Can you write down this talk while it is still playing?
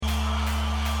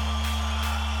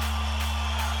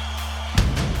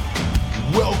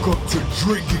Welcome to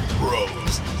Drinking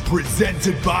Bros,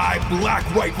 presented by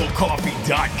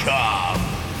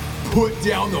BlackRifleCoffee.com. Put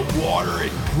down the water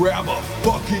and grab a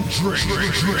fucking drink.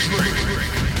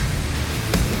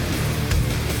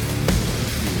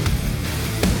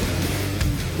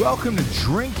 Welcome to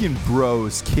Drinking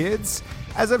Bros, kids.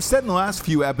 As I've said in the last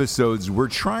few episodes, we're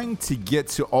trying to get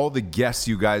to all the guests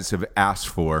you guys have asked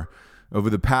for over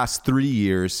the past 3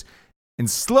 years. And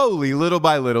slowly, little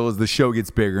by little, as the show gets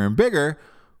bigger and bigger,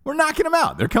 we're knocking them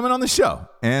out. They're coming on the show.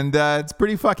 And it's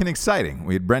pretty fucking exciting.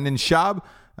 We had Brendan Schaub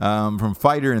from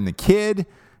Fighter and the Kid.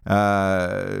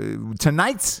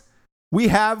 Tonight, we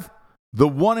have the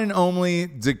one and only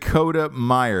Dakota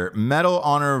Meyer. Medal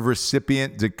Honor of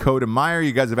Recipient Dakota Meyer.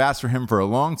 You guys have asked for him for a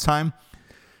long time.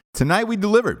 Tonight, we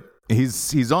delivered.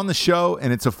 He's on the show,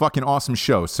 and it's a fucking awesome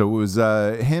show. So it was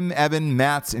him, Evan,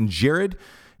 Matt, and Jared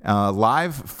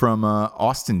live from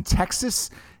Austin,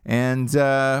 Texas. And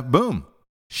boom,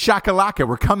 shakalaka,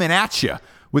 we're coming at you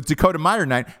with Dakota Meyer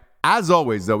night. As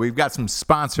always, though, we've got some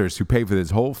sponsors who pay for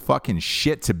this whole fucking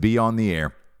shit to be on the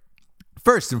air.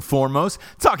 First and foremost,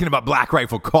 talking about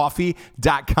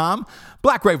BlackRifleCoffee.com.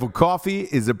 Black Rifle Coffee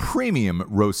is a premium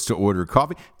roast-to-order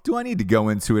coffee. Do I need to go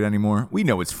into it anymore? We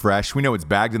know it's fresh. We know it's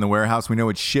bagged in the warehouse. We know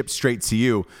it's shipped straight to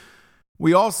you.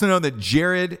 We also know that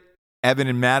Jared, Evan,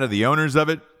 and Matt are the owners of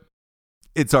it.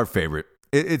 It's our favorite.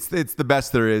 It's the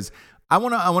best there is. I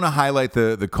want to highlight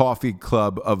the Coffee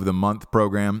Club of the Month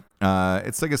program.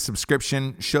 It's like a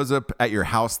subscription. Shows up at your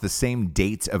house the same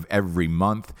date of every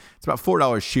month. It's about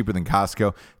 $4 cheaper than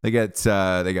Costco. They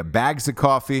got bags of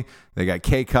coffee. They got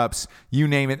K-cups. You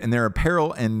name it. And their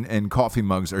apparel and coffee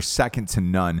mugs are second to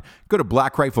none. Go to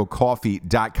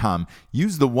BlackRifleCoffee.com.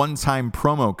 Use the one-time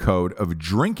promo code of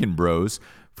Drinkin' Bros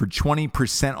for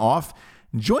 20% off.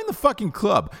 Join the fucking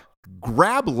club.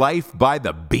 Grab life by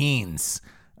the beans.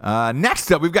 Next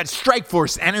up, we've got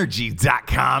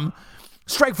StrikeForceEnergy.com.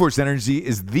 Strikeforce Energy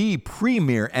is the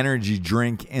premier energy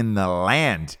drink in the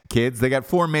land, kids. They got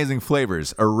 4 amazing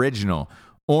flavors: original,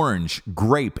 orange,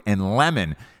 grape, and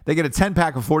lemon. They get a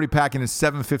 10-pack, a 40-pack, and a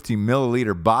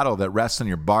 750-milliliter bottle that rests on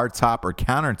your bar top or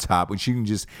countertop, which you can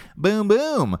just boom,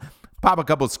 boom, pop a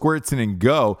couple squirts in and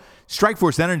go.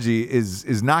 Strikeforce Energy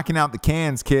is knocking out the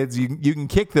cans, kids. You can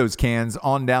kick those cans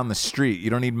on down the street. You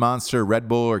don't need Monster, Red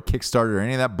Bull, or Kickstarter or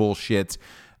any of that bullshit.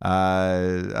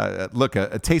 Look,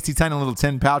 a tasty tiny little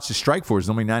 10 pouch of Strikeforce is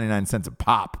only 99 cents a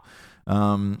pop.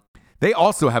 They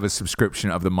also have a subscription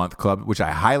of the month club, which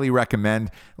I highly recommend.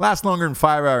 Lasts longer than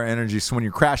 5-hour energy, so when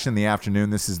you're crashing in the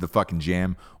afternoon, this is the fucking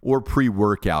jam. Or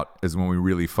pre-workout is when we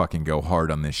really fucking go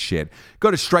hard on this shit. Go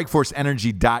to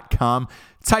StrikeForceEnergy.com.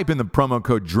 Type in the promo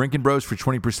code Drinkin' Bros for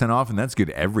 20% off, and that's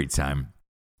good every time.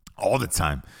 All the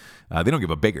time. They don't give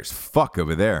a baker's fuck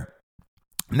over there.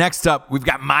 Next up, we've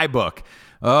got my book.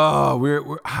 Oh,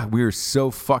 we're so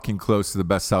fucking close to the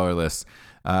bestseller list.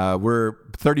 We're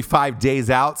 35 days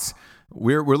out.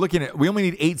 We're looking at, we only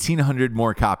need 1,800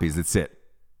 more copies. That's it.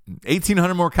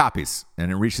 1,800 more copies,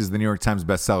 and it reaches the New York Times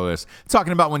bestseller list.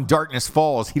 Talking about when darkness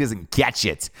falls, he doesn't catch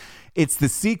it. It's the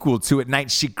sequel to At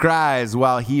Night She Cries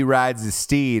While He Rides His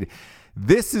Steed.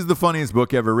 This is the funniest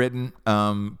book ever written,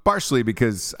 partially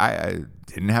because I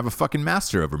didn't have a fucking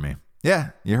master over me.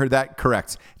 Yeah, you heard that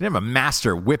correct. I didn't have a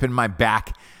master whipping my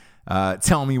back,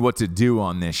 telling me what to do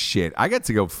on this shit. I got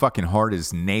to go fucking hard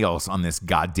as nails on this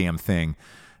goddamn thing.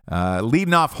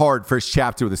 Leading off hard, first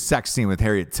chapter with a sex scene with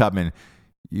Harriet Tubman.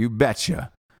 You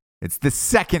betcha. It's the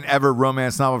second ever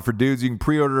romance novel for dudes. You can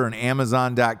pre-order on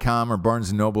Amazon.com or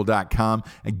BarnesandNoble.com.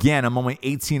 Again, I'm only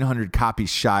 1,800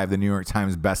 copies shy of the New York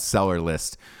Times bestseller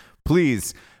list.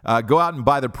 Please go out and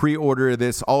buy the pre-order of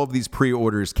this. All of these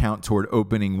pre-orders count toward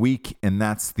opening week, and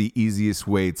that's the easiest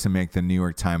way to make the New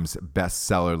York Times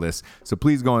bestseller list. So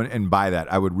please go and buy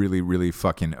that. I would really, really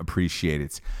fucking appreciate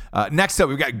it. Next up,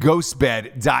 we've got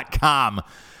GhostBed.com.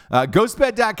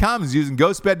 GhostBed.com is using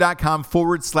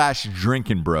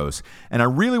GhostBed.com/Drinkin' Bros. And I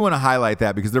really want to highlight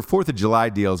that because their 4th of July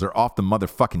deals are off the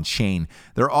motherfucking chain.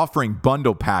 They're offering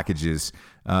bundle packages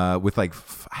with like,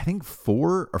 I think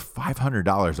 $400 or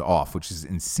 $500 off, which is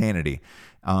insanity.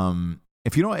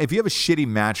 If you have a shitty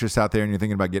mattress out there and you're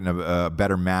thinking about getting a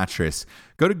better mattress,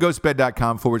 go to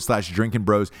ghostbed.com/Drinkin'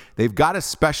 Bros. They've got a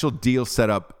special deal set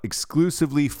up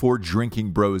exclusively for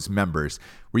Drinking Bros members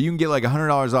where you can get like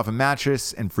 $100 off a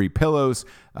mattress and free pillows,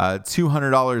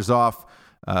 $200 off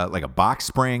like a box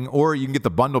spring, or you can get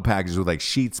the bundle packages with like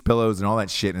sheets, pillows, and all that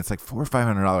shit, and it's like $400 or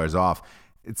 $500 off.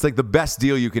 It's like the best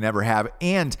deal you can ever have,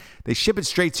 and they ship it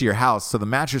straight to your house. So the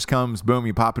mattress comes, boom,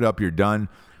 you pop it up, you're done.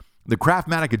 The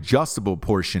Craftmatic adjustable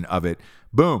portion of it,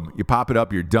 boom, you pop it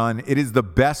up, you're done. It is the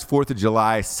best 4th of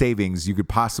July savings you could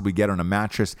possibly get on a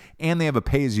mattress, and they have a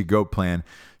pay-as-you-go plan.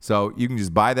 So you can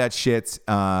just buy that shit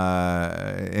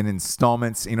in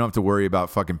installments. You don't have to worry about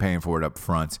fucking paying for it up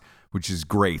front, which is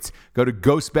great. Go to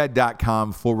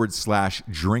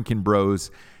ghostbed.com/drinkingbros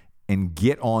and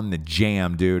get on the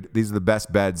jam, dude. These are the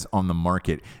best beds on the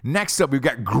market. Next up, we've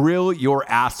got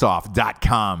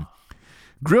grillyourassoff.com.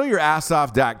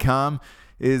 Grillyourassoff.com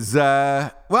is,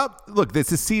 look,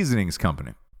 it's a seasonings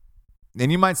company.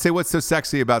 And you might say, what's so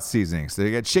sexy about seasonings?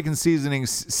 They got chicken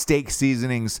seasonings, steak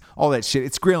seasonings, all that shit.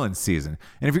 It's grilling season.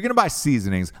 And if you're going to buy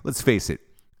seasonings, let's face it,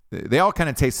 they all kind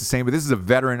of taste the same, but this is a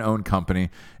veteran-owned company.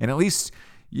 And at least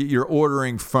you're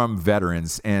ordering from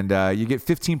veterans. And you get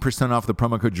 15% off the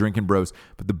promo code Drinkin' Bros.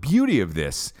 But the beauty of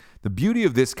this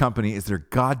company is their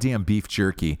goddamn beef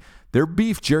jerky. Their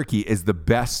beef jerky is the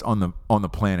best on the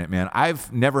planet, man.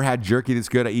 I've never had jerky this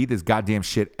good. I eat this goddamn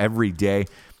shit every day.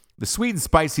 The sweet and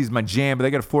spicy is my jam, but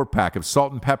they got a 4-pack of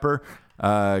salt and pepper,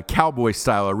 cowboy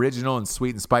style, original and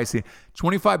sweet and spicy.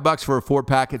 $25 for a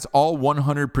 4-pack. It's all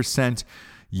 100%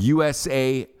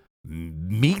 USA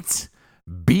meat,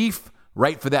 beef,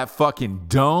 right for that fucking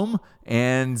dome.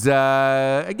 And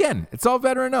again, it's all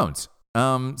veteran owned.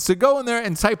 So go in there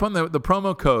and type on the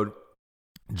promo code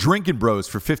Drinkin' Bros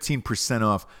for 15%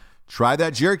 off. Try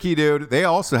that jerky, dude. They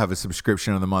also have a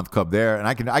subscription of the month club there, and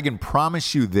I can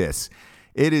promise you this: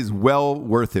 it is well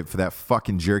worth it for that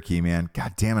fucking jerky, man.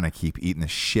 God damn it, I keep eating the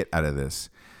shit out of this.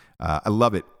 I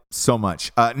love it so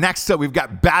much. Next up, we've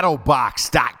got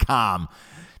BattleBox.com.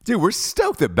 Dude, we're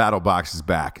stoked that BattleBox is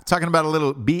back. Talking about a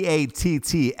little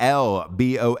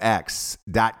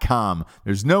BATTLBOX.com.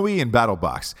 There's no E in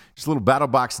BattleBox. Just a little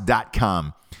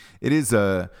BattleBox.com. It is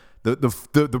the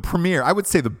premier, I would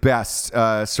say the best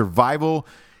survival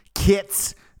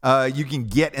kits you can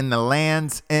get in the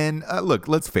lands. And look,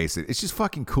 let's face it, it's just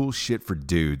fucking cool shit for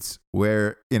dudes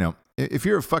where, you know, if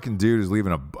you're a fucking dude who's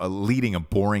leading a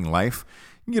boring life,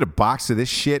 you can get a box of this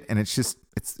shit and it's just,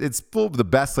 it's full of the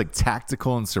best like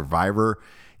tactical and survivor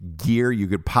gear you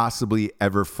could possibly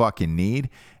ever fucking need.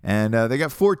 And they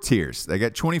got 4 tiers. They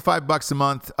got $25 a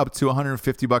month up to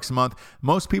 $150 a month.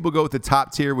 Most people go with the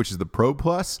top tier, which is the Pro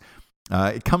Plus.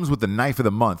 It comes with the knife of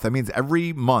the month. That means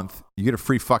every month you get a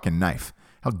free fucking knife.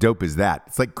 How dope is that?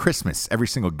 It's like Christmas every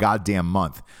single goddamn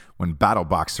month when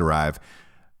BattleBox arrive.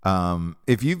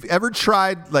 If you've ever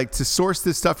tried like to source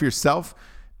this stuff yourself,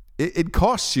 it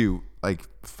costs you like,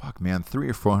 fuck man, $300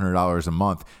 or $400 a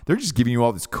month. They're just giving you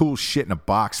all this cool shit in a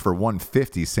box for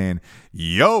 $150 saying,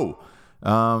 yo,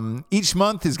 each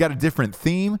month has got a different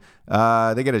theme.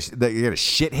 They got a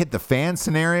shit hit the fan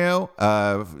scenario,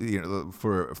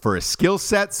 for a skill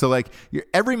set. So like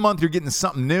every month you're getting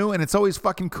something new, and it's always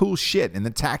fucking cool shit in the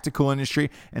tactical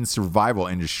industry and survival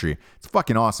industry. It's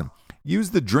fucking awesome. Use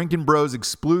the Drinkin' Bros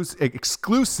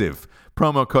exclusive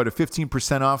promo code of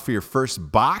 15% off for your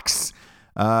first box.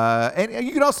 And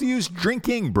you can also use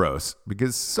Drinking Bros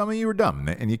because some of you are dumb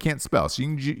and you can't spell. So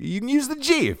you can use the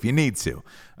G if you need to.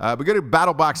 But go to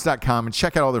battlebox.com and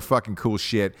check out all their fucking cool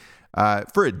shit.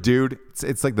 For a dude,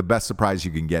 it's like the best surprise you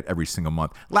can get every single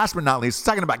month. Last but not least,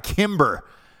 talking about Kimber.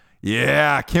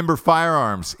 Yeah, Kimber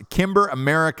Firearms.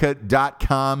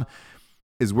 KimberAmerica.com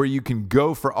is where you can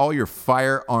go for all your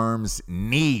firearms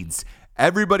needs.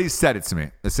 Everybody said it to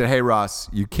me. They said, hey, Ross,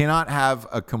 you cannot have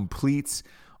a complete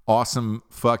awesome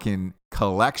fucking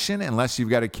collection unless you've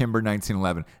got a Kimber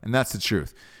 1911. And that's the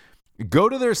truth. Go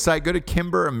to their site, go to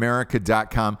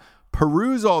KimberAmerica.com,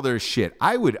 peruse all their shit.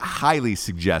 I would highly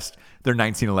suggest their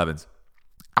 1911s.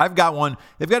 I've got one.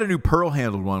 They've got a new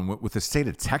pearl-handled one with the state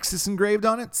of Texas engraved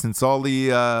on it, since all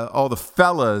the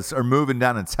fellas are moving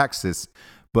down in Texas.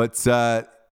 But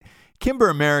Kimber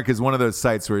America is one of those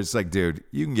sites where it's like, dude,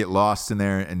 you can get lost in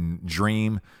there and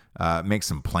dream, make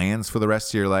some plans for the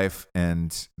rest of your life.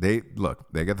 And they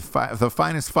got the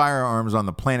finest firearms on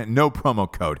the planet. No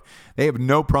promo code. They have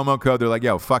no promo code. They're like,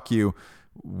 yo, fuck you.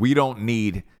 We don't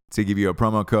need to give you a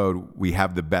promo code. We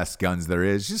have the best guns there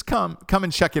is. Just come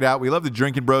and check it out. We love the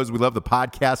Drinkin' Bros. We love the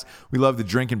podcast. We love the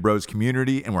Drinkin' Bros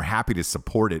community, and we're happy to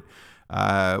support it.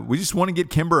 We just want to get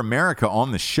Kimber America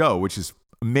on the show, which is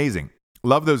amazing.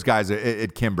 Love those guys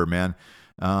at Kimber, man.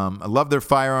 I love their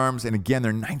firearms. And again,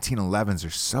 their 1911s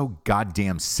are so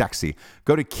goddamn sexy.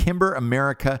 Go to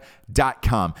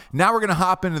KimberAmerica.com. Now we're going to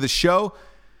hop into the show.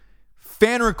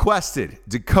 Fan requested,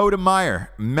 Dakota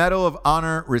Meyer, Medal of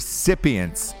Honor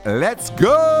recipients. Let's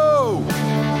go!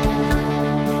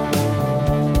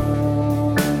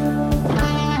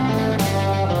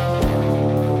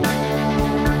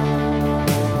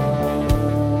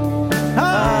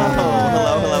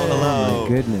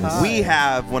 Goodness.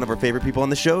 one of our favorite people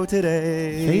on the show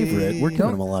today. Favorite? We're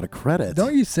giving him a lot of credit.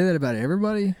 Don't you say that about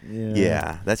everybody?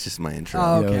 Yeah, that's just my intro.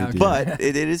 Oh, okay. Yeah, okay. But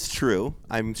it is true.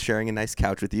 I'm sharing a nice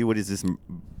couch with you. What is this?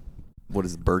 What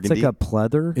is burgundy? It's like a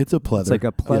pleather. It's a pleather. It's like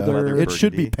a pleather. It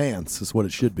should be burgundy. pants, is what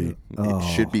it should be.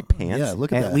 It should be pants. Yeah,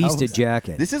 look at that. At least How- a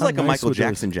jacket. This is How like a nice Michael would those-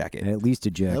 Jackson jacket. At least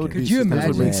a jacket. would Could be you some- that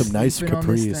imagine would make some nice sleeping on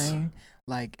this capris. thing,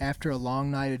 like after a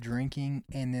long night of drinking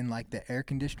and then like the air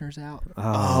conditioner's out?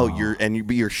 Oh,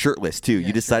 you're shirtless too. Yeah,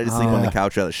 you decided to sleep on the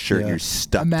couch without a shirt. Yeah. You're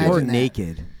stuck. Imagine to or it. that.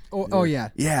 naked. Oh yeah.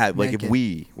 Yeah, like if Naked.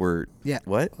 we were. Yeah.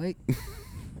 What? Like,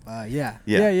 yeah.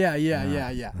 Yeah.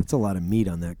 Yeah. That's a lot of meat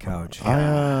on that couch.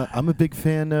 I'm a big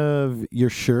fan of your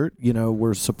shirt. You know,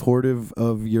 we're supportive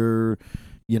of your,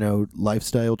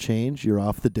 lifestyle change. You're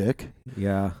off the dick.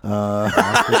 Yeah.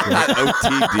 OTD.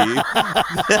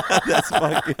 That's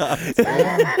fucking awesome.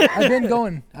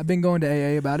 I've been going to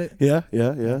AA about it. Yeah.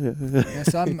 Yeah,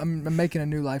 so I'm making a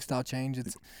new lifestyle change.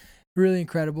 It's really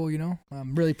incredible,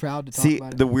 I'm really proud to talk See,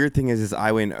 about it. the weird thing is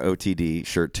I wear an OTD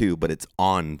shirt too, but it's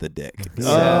on the dick.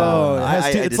 Oh, it has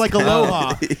to- I it's just like kinda-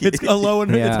 aloha. It's hello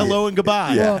and Yeah. it's hello and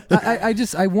goodbye. Yeah. Well,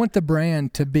 I want the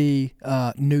brand to be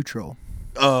neutral.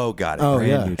 Oh, got it. Oh, Right.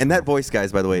 yeah. And that voice,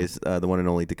 guys, by the way, is the one and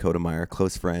only Dakota Meyer,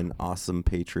 close friend, awesome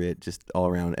patriot, just all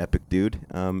around epic dude.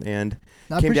 And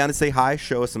came down to say hi,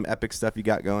 show us some epic stuff you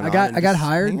got going on. I got and just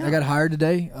hired. hang out. I got hired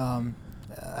today.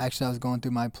 Actually, I was going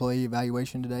through my employee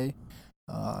evaluation today.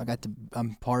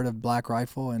 I'm part of Black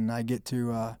Rifle, and I get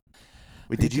to.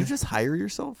 Wait, did you just hire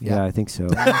yourself? Yeah, I think so.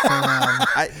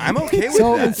 I'm okay with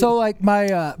so that. and so like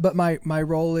my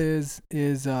role is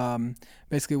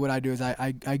basically what I do is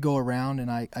I go around and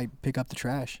I pick up the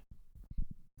trash.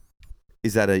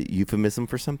 Is that a euphemism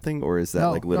for something, or is that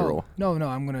like literal? No,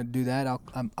 I'm gonna do that.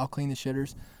 I'll clean the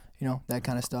shitters, that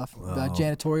kind of stuff.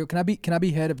 Janitorial. Can I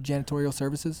be head of janitorial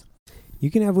services? You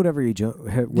can have whatever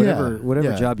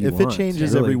whatever job you if want. If it changes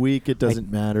really. every week, it doesn't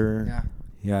matter. Yeah.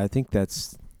 Yeah, I think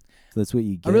that's what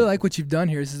you get. I really like what you've done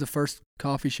here. This is the first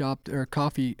coffee shop or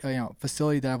coffee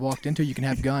facility that I've walked into. You can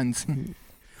have guns. Did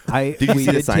you we see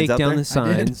the did signs take out down there? the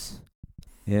signs,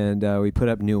 and we put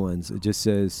up new ones. It just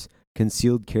says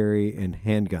concealed carry and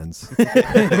handguns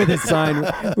with a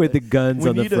sign with the guns We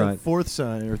on the need a front. fourth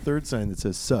sign or third sign that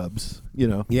says subs.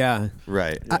 Yeah.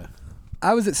 Right.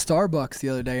 I was at Starbucks the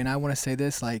other day, and I want to say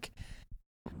this,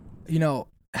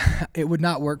 it would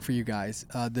not work for you guys.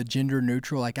 The gender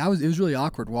neutral, it was really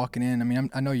awkward walking in. I mean,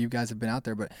 I know you guys have been out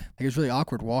there, but it was really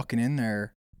awkward walking in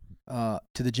there to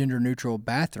the gender neutral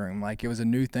bathroom. It was a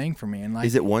new thing for me. And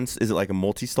Is it like a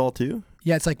multi-stall too?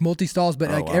 yeah, it's like multi stalls,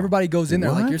 but Oh, wow. everybody goes in there.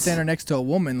 Like What? you're standing there next to a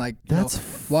woman, That's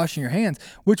washing your hands,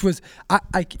 which was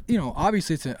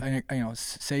obviously it's a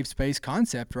safe space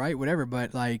concept, right? Whatever,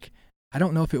 but I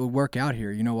don't know if it would work out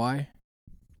here. You know why?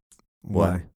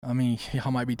 Why? I mean,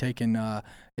 y'all might be taking. I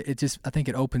think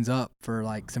it opens up for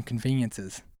some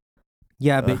conveniences.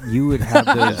 Yeah, but you would have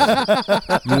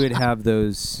those. You would have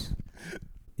those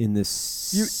in the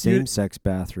same-sex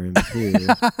bathroom too.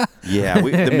 Yeah,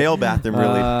 the male bathroom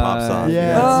really pops off.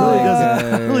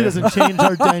 Yeah, it really doesn't change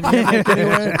our dynamic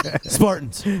anyway.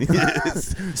 Spartans. Okay.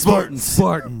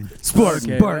 Spartan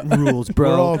rules, bro.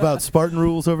 We're all about Spartan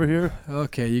rules over here.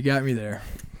 Okay, you got me there.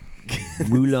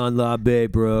 Moulin La Bay,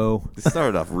 bro. It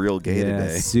started off real gay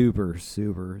today. Super,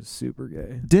 super, super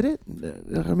gay. Did it?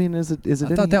 I mean, is it?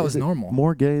 I thought that was normal.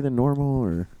 More gay than normal,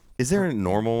 or Is there a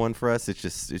normal one for us? It's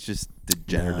just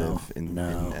degenerative in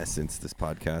No. essence. This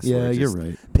podcast. yeah, where you're just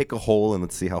right. Pick a hole and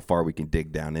let's see how far we can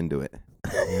dig down into it.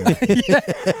 Yeah.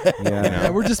 Yeah,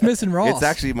 we're just missing Ross. It's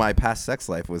actually my past sex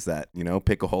life was that,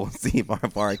 pick a hole and see how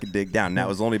far I can dig down. Now it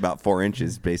was only about 4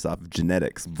 inches based off of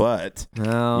genetics, but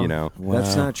No, Wow.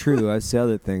 that's not true. That's the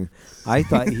other thing. I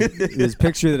thought his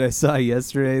picture that I saw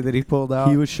yesterday that he pulled out.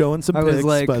 He was showing some I was pics,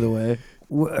 like- by the way.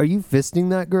 Are you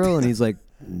fisting that girl? And he's like,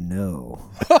 no.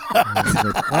 I was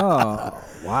like, oh,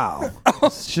 wow.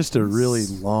 It's just a really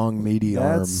long, meaty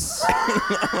arm. Is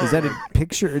that a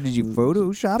picture? Did you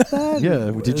Photoshop that?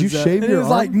 Yeah. Did you Is that- shave And your it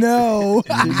was arm? like, no.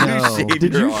 No.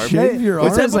 Did you shave your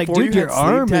Well, arm? I was like, before dude, you your had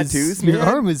sleeve arm tattoos, your man?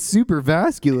 arm is super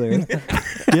vascular.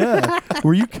 Yeah.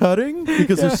 Were you cutting?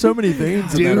 Because there's so many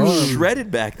veins in dude, that arm.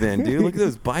 shredded back then, dude. Look at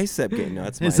those bicep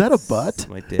gains. No, Is that a butt? That's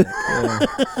my dick.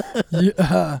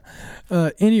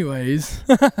 Anyways,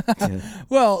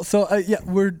 well, so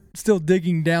we're still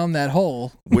digging down that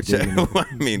hole. Which I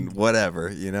mean,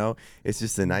 whatever. It's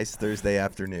just a nice Thursday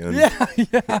afternoon.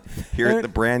 Yeah. Here at the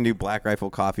brand new Black Rifle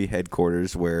Coffee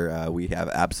headquarters, where we have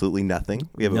absolutely nothing.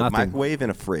 We have a Nothing. microwave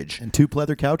and a fridge, And 2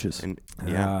 pleather couches. and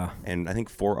and I think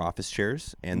 4 office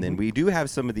chairs, and then we do have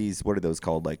some of these. What are those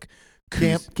called? Like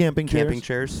camping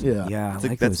chairs. Yeah. Yeah, It's I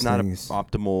like that's those not things. an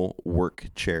optimal work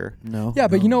chair. No. Yeah,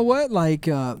 but no. you know what? Like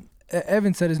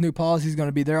Evan said, his new policy is going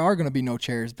to be there are going to be no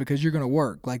chairs because you're going to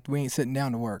work. Like we ain't sitting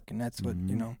down to work, and that's what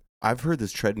you know. I've heard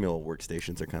those treadmill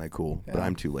workstations are kind of cool, but Yeah.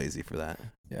 I'm too lazy for that.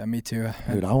 Yeah, me too.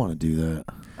 Dude, I want to do that.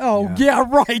 Oh yeah,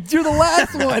 right. You're the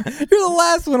last one. You're the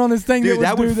last one on this thing Dude,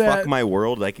 that would do that. fuck my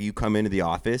world. Like, you come into the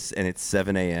office and it's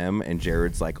 7 a.m. and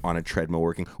Jared's like on a treadmill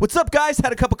working. What's up, guys?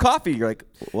 Had a cup of coffee. You're like,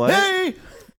 what? Hey!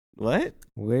 What?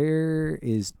 Where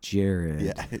is Jared?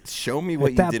 Yeah, show me what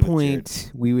At you that did with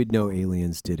point, we would know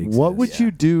aliens did exist. What would Yeah.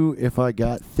 you do if I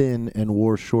got thin and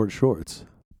wore short shorts?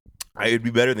 Jared. It'd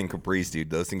be better than capris, dude.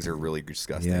 Those things are really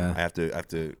disgusting. Yeah. I have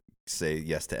to say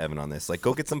yes to Evan on this. Like,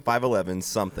 go get some 511s,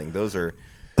 something. Those are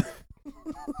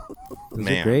Those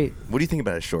man. are great. What do you think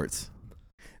about his shorts?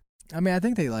 I mean, I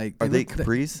think they like. Are they look-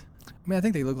 capris? I mean, I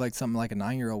think they look like something like a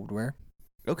 9-year-old would wear.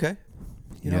 Okay.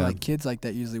 You know, Yeah. like kids like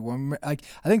that usually wear. Like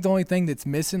I think the only thing that's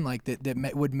missing, like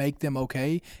would make them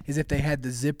okay, is if they had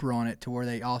the zipper on it to where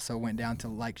they also went down to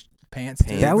like pants.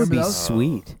 too. That would Remember be those?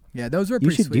 sweet. Yeah, those were You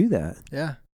pretty should sweet. do that.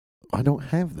 Yeah. I don't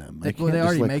have them. I They- can't well, they just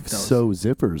already like make those. sew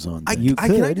zippers on I, them. You can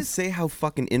I could. just say how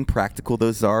fucking impractical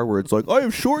those are? Where it's like, I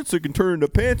have shorts that can turn into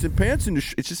pants and pants into.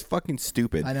 It's just fucking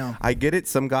stupid. I know. I get it.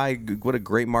 Some guy, what a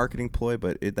great marketing ploy,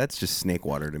 but that's just snake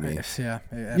water to me. Yeah.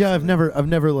 Yeah, I've never like,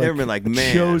 Never been like,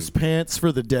 man. chose pants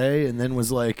for the day and then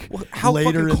was like Well, how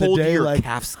later fucking in cold the do day your like,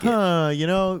 calves get? you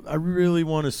know, I really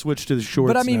want to switch to the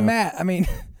shorts. But I mean, now. Matt. I mean,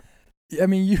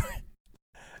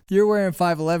 you're wearing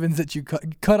 511s that you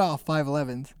cut off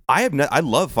 511s. I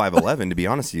love 511 to be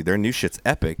honest with you. Their new shit's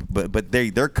epic, but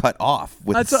they're cut off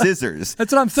with That's what- scissors.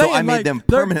 That's what I'm saying. So I made like, them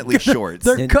they're- permanently shorts.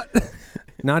 They're And- cut.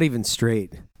 Not even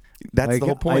straight. That's Like, the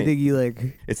whole point. I think you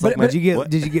like. It's but- like my, Did you get? what?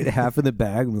 Did you get half of the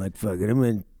bag? I'm like, fuck it. I'm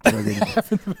gonna.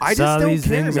 fucking I saw just don't these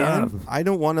care, things man. off. I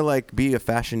don't want to like be a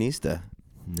fashionista.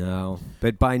 No,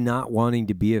 but by not wanting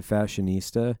to be a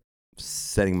fashionista,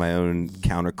 Setting my own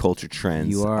counterculture trends.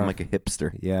 You are. I'm like a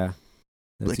hipster. yeah.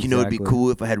 that's Like, you know, it'd be exactly- cool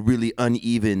if I had really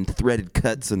uneven threaded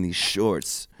cuts on these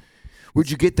shorts. Where'd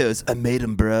you get those? I made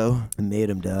them, bro. I made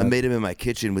them, Doug. I made them in my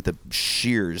kitchen with the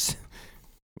shears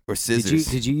or Did scissors.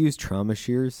 you did you use trauma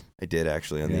shears? I did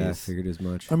actually on Yeah, I these. figured as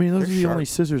much. I mean, those They're are the sharp. only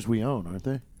scissors we own, aren't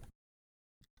they?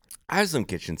 I have some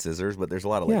kitchen scissors, but there's a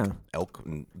lot of like Yeah. elk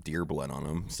and deer blood on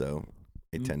them, so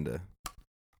they tend to,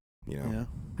 you know, Yeah.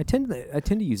 I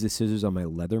tend to use the scissors on my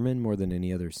Leatherman more than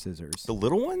any other scissors. the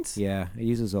little ones. Yeah, I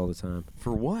use those all the time.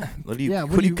 For what? What do you? Yeah,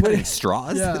 what do you cut in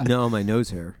straws? Yeah. No, my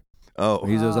nose hair. I Oh,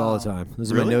 use those all the time.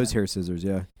 Those are Really? my nose hair scissors.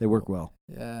 Yeah, they work well.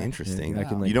 Yeah. interesting. I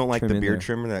can, like, you don't like trim the in beard there.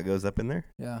 trimmer that goes up in there?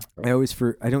 Yeah.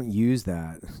 I don't use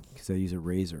that because I use a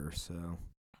razor. So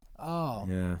Oh.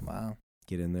 yeah, Wow.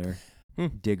 get in there, Hmm.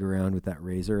 dig around with that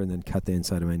razor, and then cut the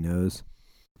inside of my nose.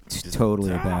 It's Just-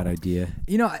 totally a bad idea.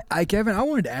 You know, Kevin, I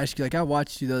wanted to ask you. Like, I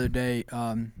watched you the other day.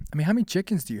 I mean, how many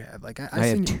chickens do you have? Like, I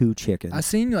have seen, 2 chickens. I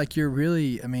seen like you're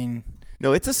really. I mean,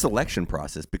 No, it's a selection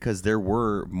process because there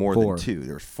were more 4. than 2.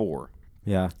 There's 4.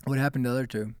 Yeah. what happened to the other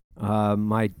two?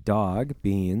 My dog,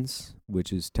 Beans,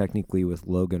 which is technically with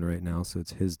Logan right now, so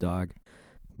it's his dog.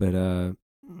 But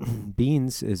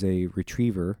Beans is a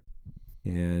retriever,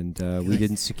 and we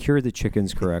didn't secure the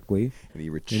chickens correctly, And he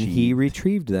and he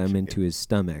retrieved them chicken. into his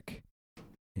stomach.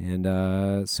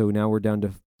 And so now we're down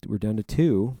to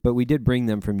 2, but we did bring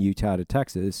them from Utah to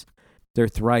Texas. They're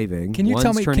thriving. Can you One's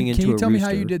tell me? turning Can into you a tell me how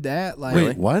rooster. you did that? Like,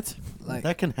 Wait, what? like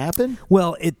That can happen?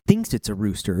 Well, it thinks it's a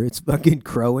rooster. It's fucking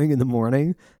crowing in the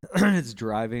morning. It's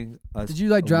driving us. Did you,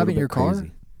 like, a drive it little in your bit car?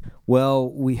 crazy. Well,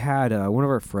 we had one of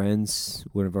our friends,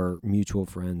 one of our mutual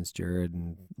friends, Jared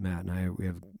and Matt and I.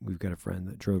 We've got a friend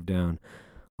that drove down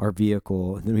our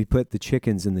vehicle, and then we put the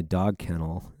chickens in the dog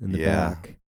kennel in the Yeah.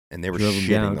 back. and they were drove him shitting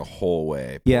down. the whole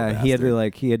way. Poor Yeah, he had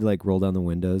bastard. to like roll down the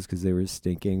windows because they were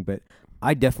stinking. But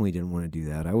I definitely didn't want to do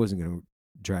that. I wasn't going to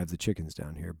drive the chickens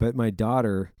down here. But my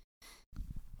daughter,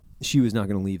 she was not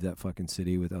going to leave that fucking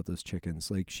city without those chickens.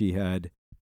 Like, she had,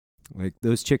 like,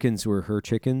 those chickens were her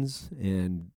chickens,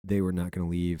 and they were not going to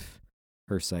leave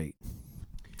her sight.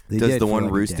 They Does did the for one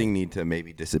like a roosting day. need to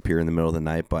maybe disappear in the middle of the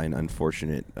night by an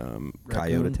unfortunate coyote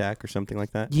Raccoon? attack or something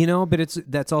like that? You know, but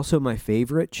that's also my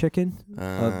favorite chicken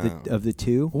Oh. of the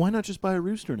 2 Why not just buy a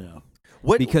rooster now?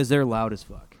 What because they're loud as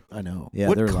fuck. I know. Yeah,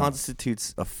 what they're loud.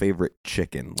 constitutes a favorite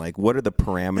chicken? Like, what are the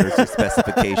parameters or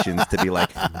specifications to be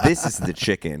like, this is the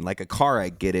chicken? Like a car, I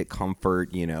get it,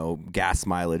 comfort, gas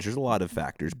mileage. There's a lot of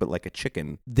factors, but like a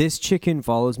chicken. This chicken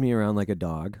follows me around like a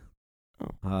dog.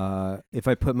 Oh. If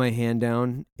I put my hand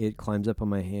down, it climbs up on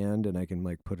my hand, and I can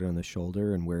like put it on the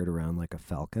shoulder and wear it around like a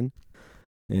falcon,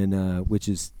 and which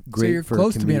is great. so you're for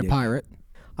close to being a comedic. pirate.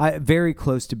 Very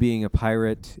close to being a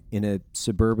pirate in a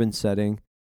suburban setting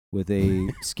with a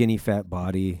skinny fat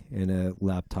body and a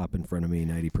laptop in front of me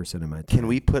 90% of my time. Can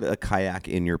we put a kayak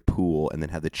in your pool and then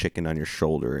have the chicken on your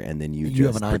shoulder and then you have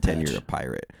just an eye pretend patch. you're a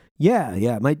pirate?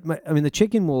 Yeah. I mean, the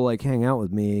chicken will like hang out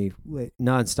with me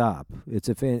nonstop. It's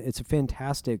a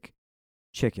fantastic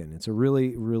chicken. It's a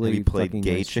really, really. Have you played fucking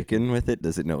gay nice chicken with it?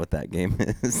 Does it know what that game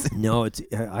is? No,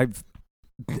 I've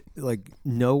like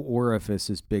no orifice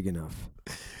is big enough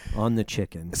on the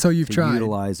chicken. So you've to tried.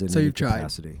 utilize it So in you've tried.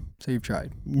 capacity. So you've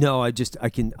tried. No, I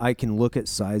can look at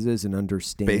sizes and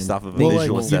understand Based off of a things.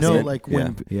 visual assessment. like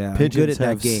when Yeah, I'm pigeons good at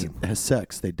that game. has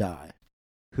sex, they die.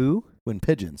 Who? When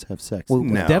pigeons have sex, Well, they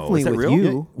No, die. definitely is that with real?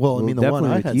 you. Well, I mean, the one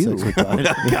I definitely had with sex you. with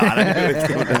died. God, I knew it was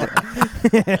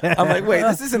going I'm like, wait,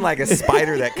 this isn't like a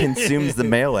spider that consumes the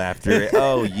male after it.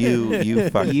 Oh, you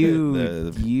fucking.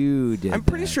 You did. I'm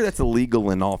pretty that. sure that's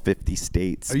illegal in all 50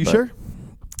 states. Are you but- sure?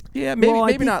 Yeah, maybe Well, I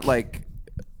maybe think- not like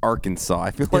Arkansas.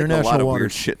 I feel like a lot International of waters.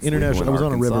 weird shit's International. legal in I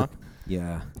was on a river. Arkansas.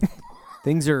 Yeah,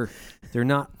 they're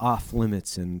not off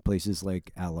limits in places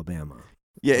like Alabama.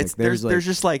 Yeah, Like, it's there's there's,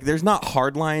 just like there's not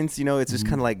hard lines, you know. It's just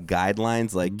kind of like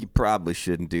guidelines. Like you probably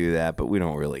shouldn't do that, but we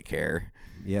don't really care.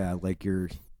 Yeah, like your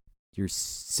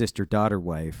sister daughter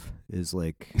wife is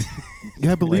like.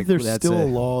 Yeah, I believe Like, there's that's still a a-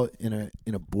 law in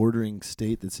a bordering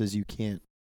state that says you can't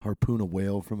harpoon a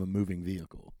whale from a moving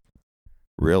vehicle.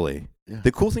 Really, Yeah.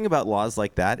 the cool thing about laws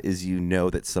like that is you know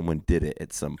that someone did it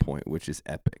at some point, which is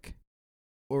epic.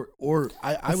 Or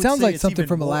I It would sounds say like it's something even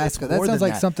from more- Alaska. it's That more sounds than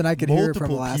like something I could hear from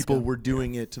Multiple Alaska. people were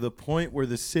doing it to the point where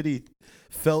the city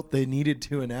felt they needed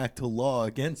to enact a law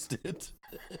against it.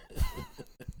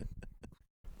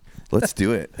 Let's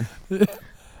do it.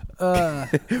 What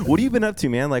have you been up to,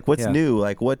 man? Like, what's Yeah. new?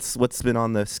 Like, what's been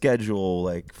on the schedule?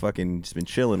 Like, fucking just been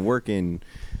chilling, working.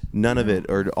 None of it,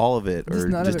 or all of it, Just or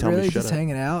none just of it tell really. me shut Just up.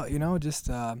 hanging out. Just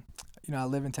I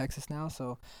live in Texas now,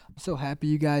 so I'm so happy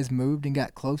you guys moved and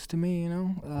got close to me.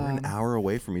 We're an hour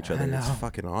away from each I other. It's know.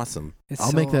 fucking awesome. It's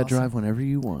I'll so make that awesome. drive whenever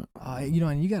you want. And you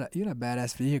got a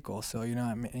badass vehicle, so I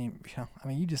mean,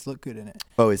 you just look good in it.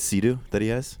 Oh, is Sea-Doo that he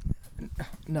has?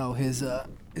 No, his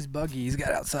buggy he's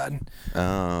got outside.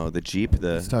 Oh, the Jeep.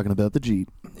 He's talking about the Jeep,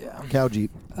 Yeah. cow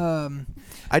Jeep.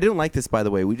 I didn't like this, by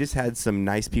the way. We just had some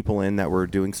nice people in that were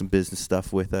doing some business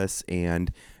stuff with us,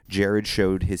 and Jared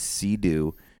showed his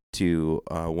Sea-Doo to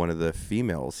one of the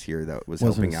females here that was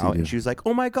Wasn't helping a out, Sea-Doo. and she was like,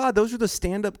 "Oh my God, those are the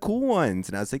stand-up cool ones."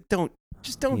 And I was like, "Don't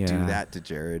do Yeah. that to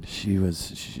Jared." She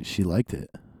liked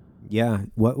it. Yeah.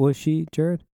 What was she,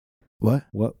 Jared? What?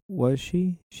 What was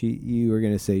she? You were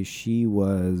gonna say she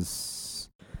was.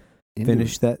 Into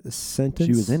Finish that sentence.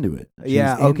 She was into it. She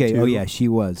Yeah. was Okay. into Oh yeah, she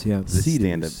was. Yeah. The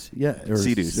Sea-Doos. Yeah. Or,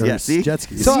 Sea-Doos. or Yeah, see? jet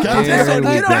skis. So- You There don't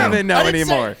we go. even know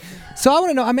anymore. So I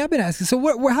want to know. I mean, I've been asking.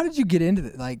 So how did you get into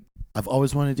it? Like, I've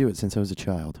always wanted to do it since I was a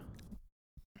child.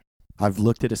 I've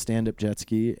looked at a stand-up jet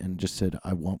ski and just said,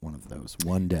 I want one of those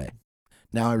one day.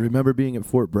 Now, I remember being at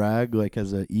Fort Bragg, like,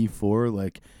 as a E4,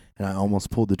 like, and I almost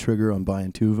pulled the trigger on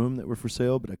buying two of them that were for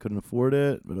sale, but I couldn't afford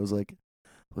it. But I was like,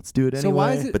 let's do it anyway. So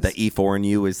why is it? But the E4 in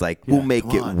you is like, Yeah, we'll make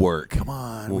come it on. work. Come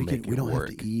on. We'll we make we it don't work.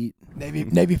 have to eat.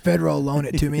 Maybe Federal will loan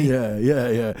it to me.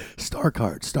 Yeah. Star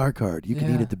card. You can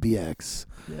eat Yeah. at the BX.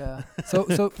 Yeah.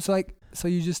 So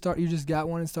you just got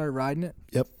one and started riding it.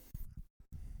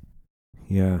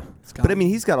 Yeah. But I mean,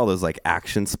 he's got all those like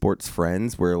action sports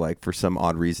friends where like for some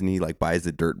odd reason he like buys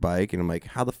a dirt bike, and I'm like,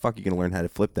 how the fuck are you gonna learn how to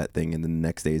flip that thing? And then the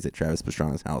next day he's at Travis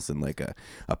Pastrana's house in like a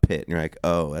pit, and you're like,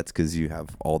 oh, that's because you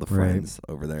have all the Right. friends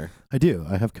over there. I do.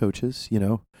 I have coaches,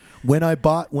 When I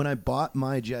bought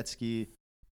my jet ski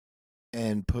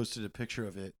and posted a picture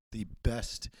of it, the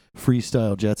best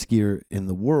freestyle jet skier in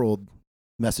the world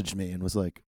messaged me and was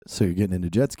like, "So you're getting into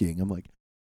jet skiing?" I'm like,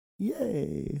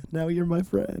 "Yay. Now you're my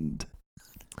friend."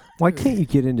 Why can't you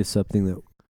get into something that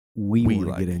we want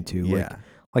like, to get into? Yeah.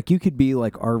 Like you could be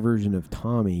like our version of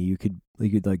Tommy. You could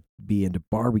like be into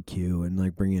barbecue and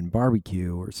like bring in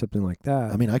barbecue or something like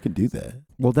that. I mean, I can do that.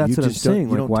 well, that's you what I'm just don't- saying. you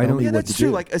Like, don't why tell don't me you? Yeah, what that's to true.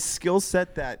 do. Like a skill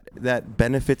set that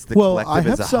benefits the Well, I collective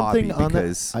have as a hobby something on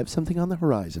because I have something on the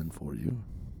horizon for you.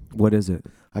 What is it?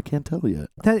 I can't tell yet.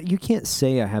 That you can't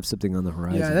say I have something on the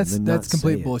horizon. Yeah, and then not that's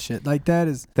complete say it. bullshit. Like that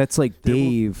is. That's like There will-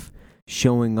 Dave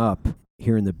showing up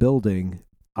here in the building.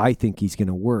 I think he's going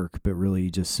to work, but really he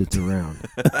just sits around.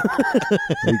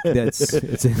 Like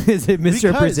it's a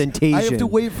misrepresentation. I have to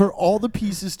wait for all the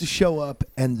pieces to show up,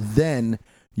 and then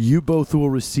you both will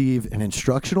receive an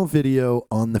instructional video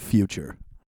on the future.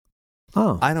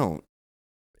 Oh, I don't.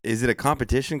 Is it a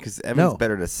competition? Because Evan's No.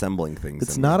 better at assembling things.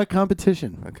 It's than not me. a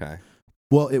competition. Okay.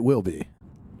 Well, it will be.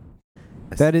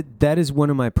 that is one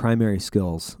of my primary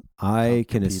skills. I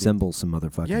can competing. assemble some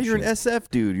motherfucking Yeah, you're shit. an SF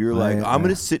dude. You're like, I'm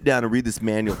gonna sit down and read this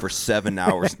manual for 7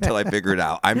 hours until I figure it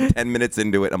out. I'm 10 minutes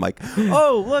into it. I'm like,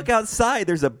 oh, look outside.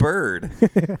 There's a bird.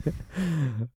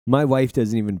 My wife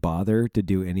doesn't even bother to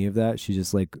do any of that. She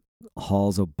just like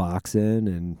hauls a box in,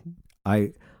 and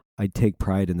I take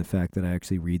pride in the fact that I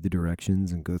actually read the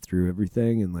directions and go through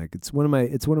everything, and like it's one of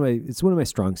my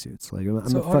strong suits. Like I'm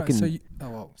a fucking.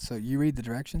 So you read the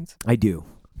directions? I do.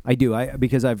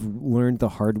 Because I've learned the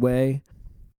hard way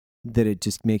that it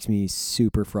just makes me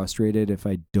super frustrated if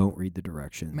I don't read the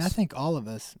directions. I mean, I think all of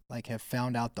us like have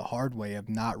found out the hard way of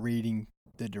not reading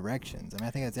the directions. I mean,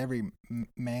 I think that's every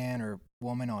man or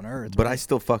woman on earth. But I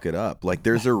still fuck it up. Like,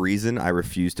 there's a reason I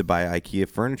refuse to buy IKEA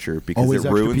furniture because Always it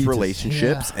extra ruins pieces.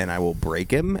 relationships, Yeah. and I will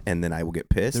break him, and then I will get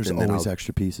pissed. There's and then always I'll,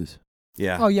 extra pieces.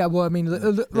 yeah. Oh yeah, well I mean,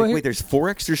 Wait, there's 4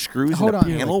 extra screws Hold in a on.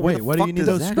 panel. Wait, Where the what do fuck you need does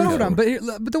those that screws But hold go?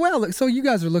 on, but the way I look, so you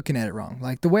guys are looking at it wrong.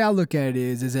 Like the way I look at it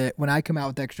is that when I come out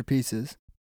with extra pieces,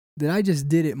 that I just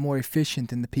did it more efficient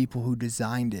than the people who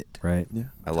designed it. right? Yeah.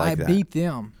 I like that. beat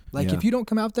them. Like Yeah. if you don't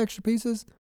come out with extra pieces,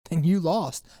 then you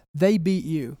lost. They beat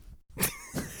you.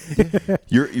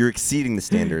 You're exceeding the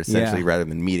standard essentially Yeah. rather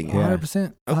than meeting it. Yeah.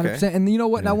 100%. 100%. Okay. And you know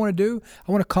what Yeah. I want to do?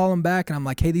 I want to call them back and I'm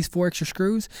like, hey, these 4 extra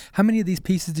screws, how many of these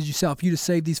pieces did you sell? If you just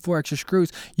saved these 4 extra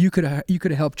screws, you could have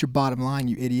helped your bottom line,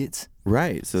 you idiots.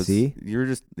 Right. So See? you're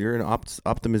an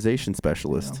optimization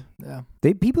specialist. You know?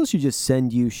 Yeah. People should just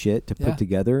send you shit to Yeah. put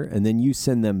together, and then you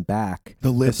send them back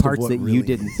The list of parts what that really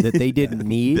they didn't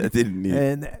need. That didn't need.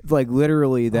 And like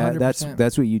literally that's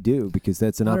 100%. what you do, because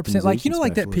that's an 100%. Like, you know,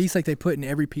 like that specialist. piece like they put in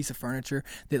every piece of furniture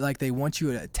that like they want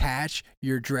you to attach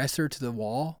your dresser to the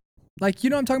wall. Like, you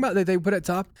know what I'm talking about? That they put at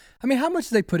top. I mean, how much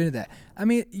do they put into that? I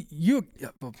mean,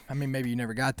 maybe you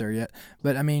never got there yet,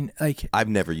 but I mean, like, I've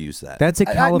never used that. That's a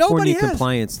nobody California has.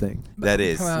 compliance thing. That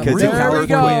is. Well, 'Cause there it's we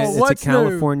go. California. It's What's a new?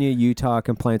 California, Utah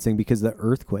compliance thing because of the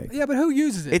earthquake. yeah, but who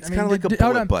uses it? It's I mean, kinda like a hold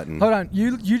bullet on, button. Hold on,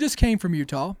 you just came from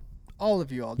Utah. All of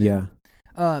you all did.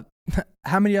 Yeah,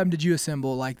 How many of them did you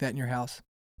assemble like that in your house?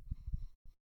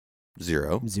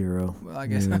 0. 0. Well, I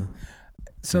guess. Yeah.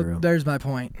 So 0. there's my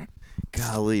point.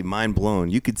 Golly, mind blown.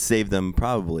 You could save them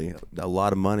probably a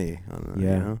lot of money. Yeah.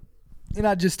 You know? And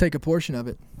I'd just take a portion of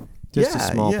it. Just Yeah,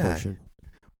 a small yeah. portion.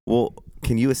 Well,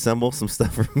 can you assemble some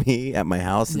stuff for me at my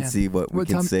house and Yeah. see what we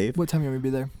can time? save? What time you want me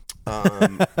to be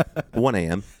there? 1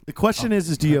 a.m. The question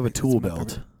is do you have a Perfect. tool That's my belt?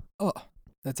 perfect. Oh,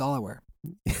 that's all I wear.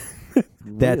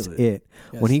 That's Really? it.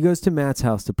 Yes. When he goes to Matt's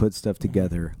house to put stuff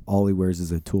together, all he wears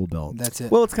is a tool belt. That's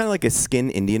it. Well, it's kind of like a skin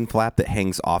Indian flap that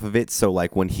hangs off of it. So,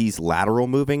 like, when he's lateral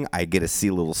moving, I get to see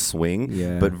a little swing.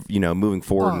 Yeah. But, moving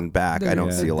forward Oh, and back, I dude, don't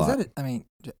yeah. see a is lot. that it? I mean,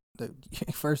 dude,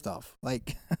 first off,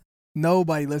 like,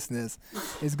 nobody listening to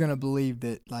this is gonna believe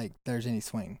that like there's any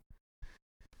swing.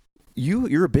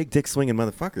 You're a big dick swinging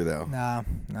motherfucker, though. Nah,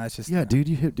 it's just Yeah, dude,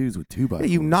 you hit dudes with 2x4s.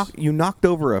 Yeah, you knocked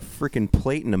over a freaking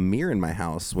plate and a mirror in my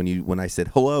house when I said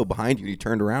hello behind you. You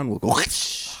turned around. We'll go.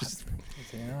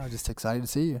 You know, I'm just excited to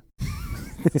see you.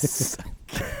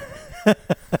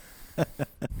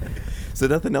 So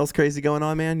nothing else crazy going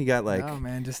on, man. You got like Oh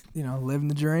man, just living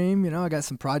the dream. I got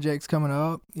some projects coming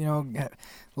up.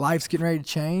 Life's getting ready to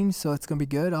change, so it's gonna be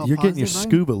good. All You're getting your positive, right?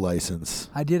 scuba license.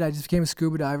 I did. I just became a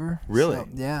scuba diver. Really? So,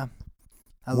 yeah.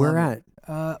 I Where love it.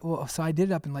 at? Well, so I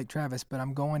did it up in Lake Travis, but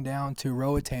I'm going down to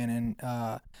Roatan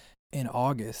in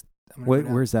August. I'm gonna go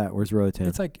down. Where's that? Where's Roatan?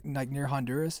 It's like near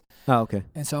Honduras, Oh, okay.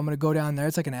 and so I'm gonna go down there.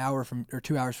 It's like an hour or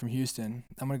 2 hours from Houston.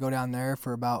 I'm gonna go down there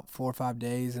for about 4 or 5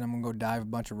 days, and I'm gonna go dive a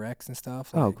bunch of wrecks and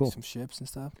stuff. Oh, like cool. Some ships and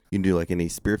stuff. you can do like any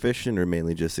spearfishing or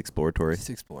mainly just exploratory. It's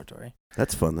exploratory.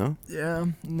 That's fun though. Yeah,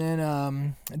 and then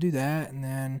I do that, and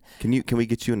then Can we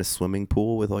get you in a swimming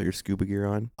pool with all your scuba gear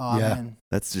on? Yeah. man,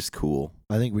 That's just cool.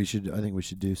 I think we should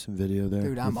do some video there.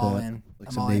 dude, I'm with all that. in. Like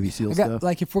I'm some all Navy in. SEAL I got, stuff.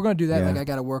 Like if we're gonna do that, Yeah. like I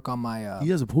got to work on my He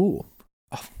has a pool.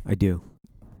 I do.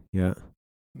 Yeah.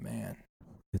 man.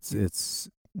 It's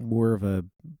more of a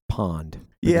pond.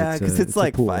 but Yeah, because it's a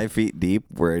like pool. 5 feet deep,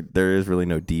 where there is really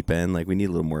no deep end. Like we need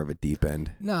a little more of a deep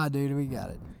end. Nah, dude, we got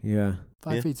it. Yeah.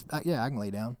 5 Yeah. feet. Yeah, I can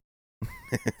lay down.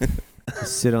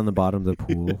 Just sit on the bottom of the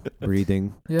pool,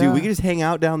 breathing. Yeah. Dude, we can just hang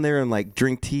out down there and like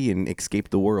drink tea and escape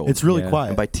the world. It's really Yeah. and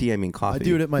quiet. by tea I mean I coffee.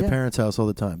 do it at my Yeah. parents' house all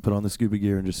the time. Put on the scuba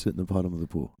gear and just sit in the bottom of the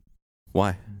pool.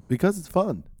 Why? Because it's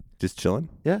fun. Just chilling?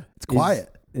 Yeah, it's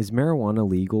quiet. Is marijuana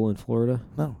legal in Florida?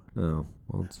 No. Oh,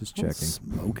 well, just checking.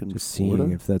 Smoking. Just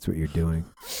seeing if that's what you're doing.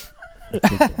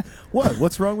 What?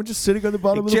 What's wrong with just sitting on the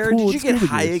bottom of the Jared, pool? did you with get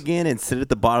scuba high gears? again and sit at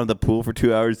the bottom of the pool for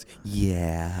 2 hours?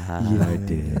 Yeah. Yeah, I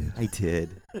did. I did.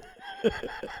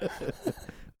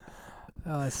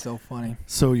 Oh, that's so funny.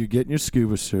 So you're getting your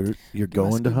scuba shirt. You're Get my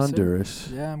going to scuba suit. Honduras.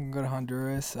 Yeah, I'm gonna go to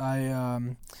Honduras.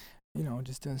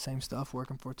 just doing the same stuff,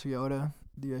 working for Toyota,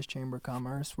 the U.S. Chamber of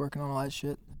Commerce, working on all that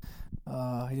shit.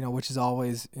 Which is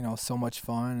always, so much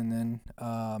fun. And then,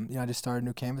 I just started a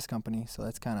new canvas company, so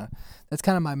that's kind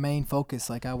of my main focus.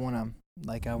 Like I want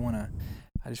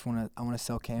to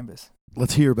sell canvas.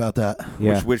 Let's hear about that.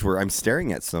 Yeah. Which I'm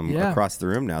staring at some across the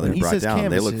room now that When are he brought says down.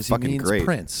 They look canvases, fucking he means great.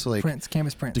 prints. Like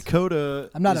Canvas prints. Dakota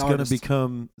I'm not is an going to artist.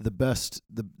 become the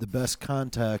best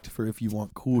contact for if you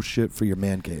want cool shit for your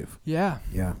man cave. Yeah.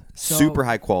 Yeah. So, Super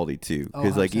high quality too,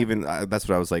 because 100%. even that's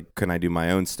what I was like. Can I do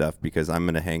my own stuff? Because I'm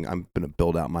gonna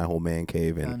build out my whole man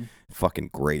cave and fucking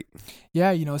great.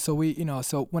 Yeah, so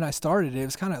when I started it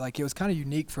was kind of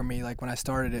unique for me. Like when I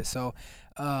started it, so.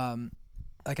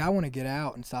 Like I want to get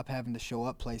out and stop having to show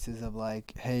up places of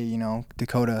like, hey,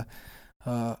 Dakota,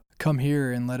 come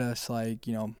here and let us put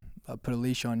a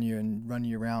leash on you and run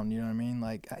you around. You know what I mean?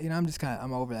 Like, I'm just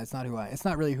I'm over that. It's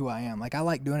not really who I am. Like I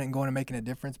like doing it and going and making a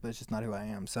difference, but it's just not who I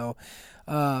am. So,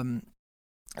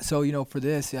 for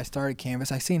this, I started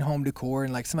canvas. I seen home decor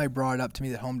and like somebody brought it up to me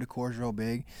that home decor is real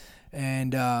big.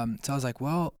 And, so I was like,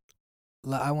 well,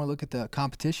 I want to look at the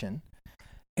competition.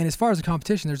 And as far as the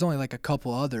competition, there's only like a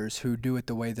couple others who do it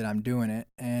the way that I'm doing it.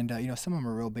 And, some of them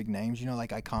are real big names,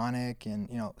 like Iconic and,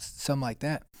 some like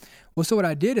that. Well, so what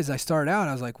I did is I started out,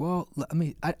 I was like, well,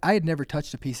 I had never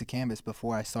touched a piece of canvas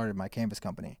before I started my canvas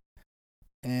company.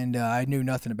 And I knew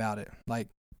nothing about it, like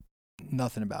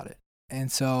nothing about it.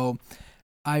 And so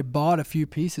I bought a few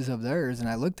pieces of theirs and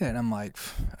I looked at it and I'm like,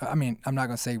 I'm not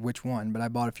going to say which one, but I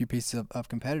bought a few pieces of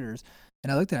competitors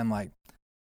and I looked at it and I'm like,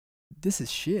 this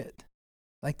is shit.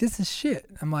 Like, this is shit.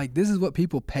 I'm like, this is what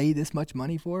people pay this much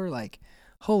money for? Like,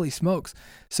 holy smokes.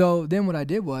 So then what I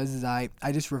did was I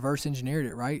just reverse engineered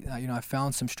it, right? I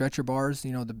found some stretcher bars,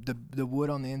 the wood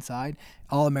on the inside,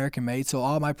 all American made. So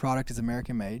all my product is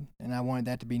American made, and I wanted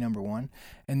that to be number one.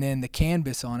 And then the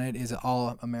canvas on it is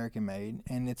all American made,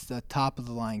 and it's the top of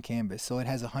the line canvas. So it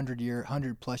has a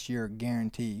 100+ year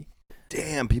guarantee.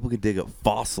 Damn, people could dig up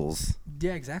fossils.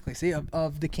 Yeah, exactly. See,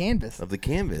 of the canvas. Of the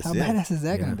canvas. How yeah. badass is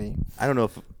that going to be? I don't know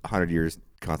if 100 years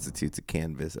constitutes a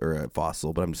canvas or a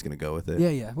fossil, but I'm just going to go with it.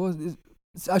 Yeah. Well,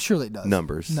 surely it does.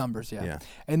 Numbers, yeah.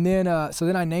 And then, so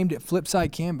then I named it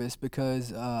Flipside Canvas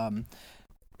because,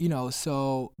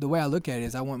 so the way I look at it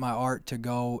is I want my art to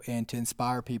go and to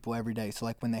inspire people every day. So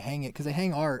like when they hang it, because they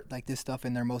hang art like this stuff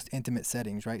in their most intimate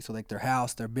settings, right? So like their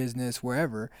house, their business,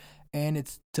 wherever, and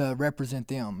it's to represent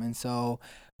them. And so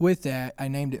with that, I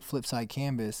named it Flipside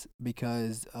Canvas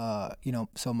because,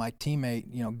 so my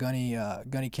teammate,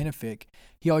 Gunny Kennefick,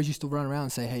 he always used to run around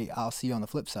and say, hey, I'll see you on the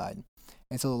flip side.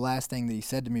 And so the last thing that he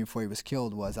said to me before he was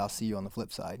killed was, I'll see you on the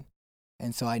flip side.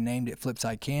 And so I named it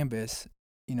Flipside Canvas,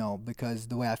 because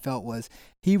the way I felt was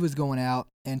he was going out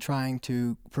and trying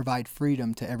to provide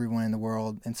freedom to everyone in the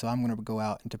world. And so I'm going to go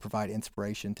out and to provide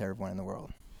inspiration to everyone in the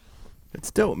world. It's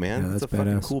dope, man. Yeah, it's a that's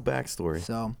fucking badass. cool backstory.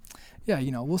 So, yeah,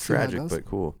 we'll see Tragic, how it goes. but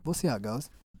cool. We'll see how it goes.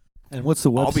 And what's the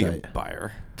I'll be a website?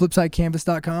 buyer.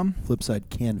 Flipsidecanvas.com.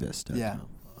 Flipsidecanvas.com. Yeah.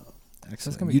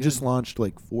 Excellent. gonna be You good. just launched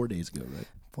like 4 days ago, right?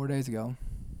 4 days ago.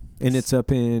 And it's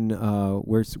up in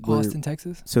where Austin,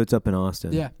 Texas. So it's up in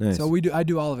Austin. Yeah. Nice. So I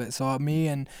do all of it. So me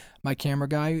and my camera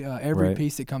guy, every Right.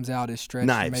 piece that comes out is stretched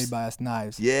Knives. and made by us.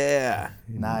 Knives. Yeah.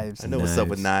 Knives. I know what's up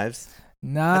with knives. I thought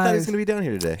he Knives. was going to be down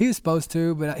here today. He was supposed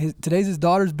to, but today's his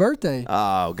daughter's birthday.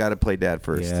 Oh, got to play dad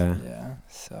first. Yeah. Yeah.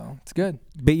 So it's good.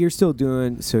 But you're still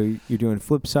doing you're doing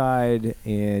Flipside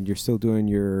and you're still doing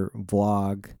your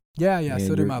vlog. Yeah. Yeah. and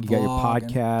So do my you got your vlog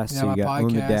and- podcast. yeah, so my you got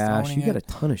Own the podcast, Dash. owning You got it. a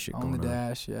ton of shit On going the on.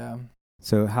 dash. Yeah.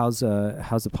 So how's the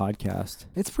podcast?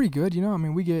 It's pretty good.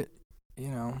 We get,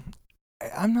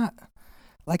 I'm not,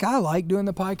 like, I like doing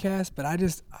the podcast, but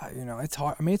it's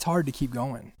hard. It's hard to keep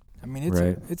going.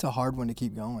 Right. It's a hard one to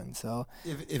keep going. So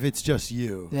If it's just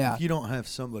you, Yeah. if you don't have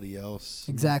somebody else,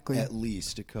 Exactly. at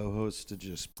least a co-host to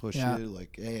just push Yeah. you,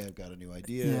 like, hey, I've got a new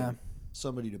idea. Yeah.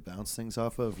 Somebody to bounce things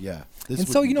off of. Yeah. This and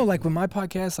would so be like different. with my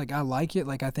podcast, like I like it,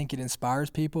 like I think it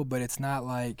inspires people, but it's not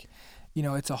like,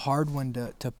 it's a hard one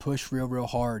to push real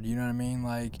hard. You know what I mean?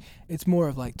 Like it's more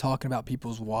of like talking about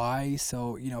people's why.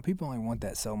 So people only want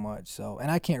that so much. So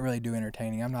and I can't really do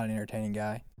entertaining. I'm not an entertaining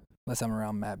guy unless I'm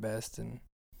around Matt Best and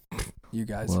you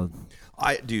guys. Well,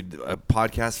 Dude, a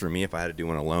podcast for me, if I had to do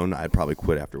one alone, I'd probably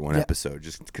quit after one Yeah. episode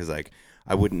just because, like,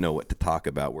 I wouldn't know what to talk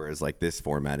about. Whereas, like, this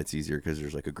format, it's easier because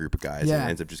there's, like, a group of guys and Yeah. it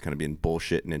ends up just kind of being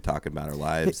bullshitting and talking about our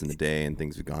lives and the day and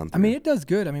things we've gone through. It does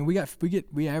good.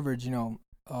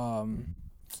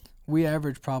 We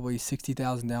average probably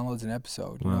 60,000 downloads an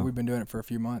episode. Wow. We've been doing it for a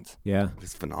few months. yeah,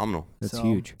 It's phenomenal. that's So,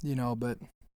 huge. But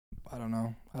I don't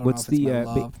know. I don't What's know if the? it's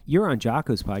my love. You're on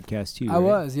Jocko's podcast too. I right?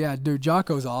 was, yeah, dude.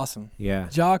 Jocko's awesome. Yeah.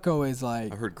 Jocko is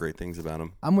like. I've heard great things about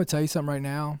him. I'm gonna tell you something right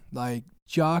now. Like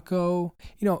Jocko,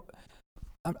 you know,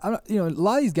 a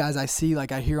lot of these guys I see,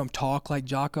 like I hear them talk like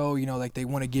Jocko. You know, like they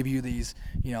want to give you these,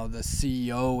 you know, the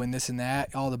CEO and this and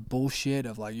that, all the bullshit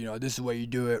of like, you know, this is the way you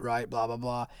do it, right? Blah blah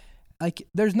blah. Like,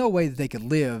 there's no way that they could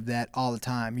live that all the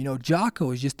time. You know, Jocko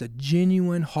is just a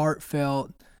genuine,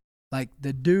 heartfelt. Like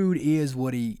the dude is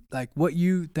what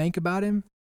you think about him.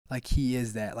 Like he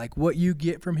is that. Like what you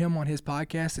get from him on his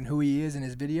podcast and who he is in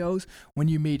his videos, when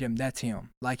you meet him, that's him.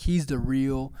 Like he's the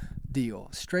real deal.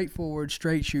 Straightforward,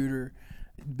 straight shooter,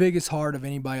 biggest heart of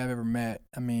anybody I've ever met.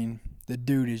 I mean, the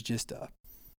dude is just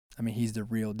he's the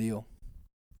real deal.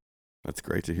 That's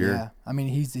great to hear. Yeah, I mean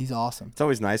he's awesome. It's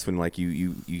always nice when like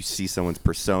you see someone's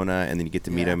persona and then you get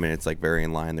to meet them and it's like very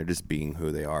in line. They're just being who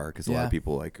they are, because a lot of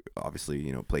people like obviously,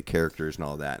 you know, play characters and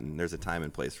all that, and there's a time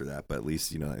and place for that. But at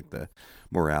least, you know, like the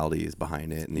morality is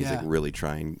behind it, and he's like really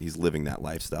trying. He's living that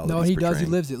lifestyle. No, that he portraying. does. He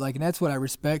lives it. Like, and that's what I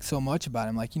respect so much about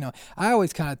him. Like, you know, I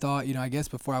always kind of thought, you know, I guess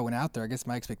before I went out there, I guess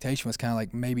my expectation was kind of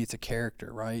like maybe it's a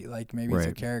character, right? Like maybe it's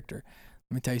a character.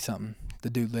 Let me tell you something. The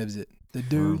dude lives it. The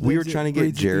dude. We were trying to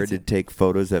get Jared to take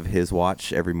photos of his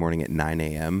watch every morning at 9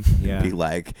 a.m. Yeah. Be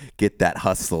like, get that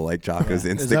hustle like Jocko's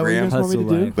Is that what you Instagram. guys want me to Hustle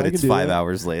do? life. But I it's can do 5 that.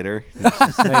 hours later.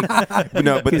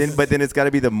 But then it's got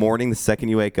to be the morning, the second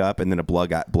you wake up, and then a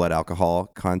blood alcohol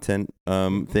content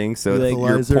thing. So Like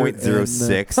you're Equalizer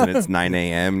 0.06 and it's 9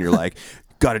 a.m. and you're like,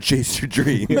 gotta chase your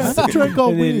dreams. I drank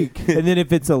all and then, week. and then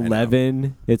if it's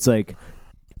 11, it's like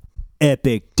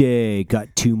epic day.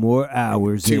 Got 2 more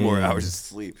hours. 2 in. more hours of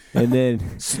sleep. And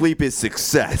then Sleep is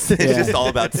success. It's just all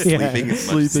about sleeping as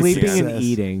much as you sleeping can. and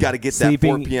eating. Got to get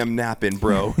Sleeping- that 4 p.m. nap in,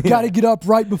 bro. Got to get up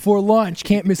right before lunch.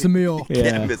 Can't miss a meal.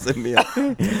 Can't miss a meal.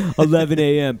 11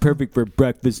 a.m. perfect for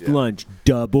breakfast, lunch,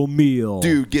 double meal.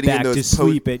 Dude, getting back in those to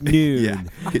sleep at noon.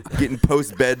 Getting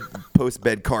post bed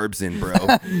carbs in,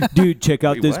 bro. Dude, check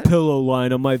out Wait, this what? pillow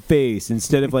line on my face.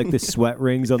 Instead of like the sweat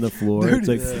rings on the floor, Dude, it's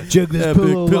like check this Epic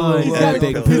pillow pillow line. line. Epic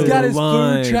He's pillow He's got his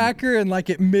line. food tracker, and like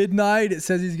at midnight, it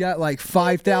says he's got like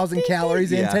 5,000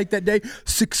 calories Yeah. intake that day.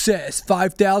 Success,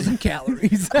 5,000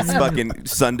 calories. It's fucking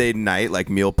Sunday night, like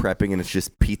meal prepping, and it's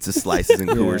just pizza slices and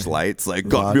Coors Lights. Like,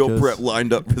 got meal Latkes. prep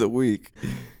lined up for the week.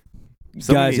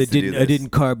 Somebody Guys, needs to do I this. didn't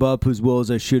carb up as well as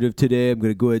I should have today. I'm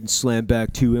gonna go ahead and slam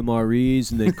back 2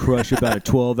 MREs and then crush about a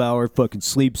 12-hour fucking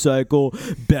sleep cycle.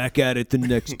 Back at it the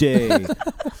next day.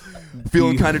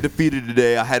 Feeling kind of defeated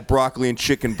today. I had broccoli and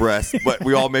chicken breast, but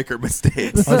we all make our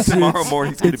mistakes. Tomorrow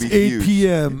morning's going to It's be 8 huge.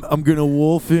 p.m. I'm going to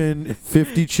wolf in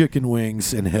 50 chicken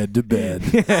wings and head to bed.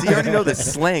 See, you already know the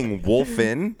slang, wolf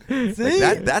in.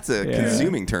 Like that's a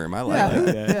consuming term. I like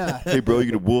that. yeah. Hey, bro,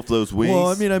 you going to wolf those wings? Well,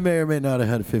 I mean, I may or may not have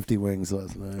had 50 wings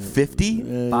last night. 50?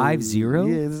 50?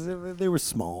 Yeah, they were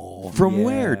small. From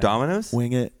where? Domino's?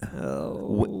 Wing it.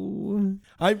 Oh.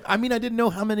 I mean, I didn't know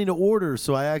how many to order,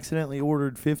 so I accidentally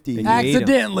ordered 50. And you ate 'em.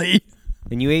 Accidentally.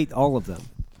 And you ate all of them.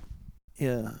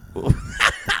 Yeah. What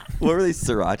were they,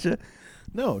 sriracha?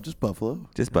 No, just buffalo.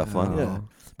 Just buffalo. Yeah.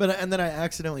 But and then I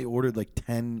accidentally ordered like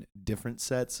 10 different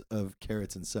sets of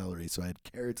carrots and celery, so I had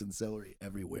carrots and celery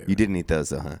everywhere. You didn't eat those,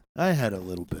 though, huh? I had a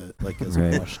little bit, like as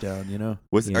Right. a wash down, you know.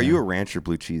 Are you a ranch or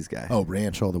blue cheese guy? Oh,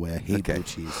 ranch all the way. I hate Okay. blue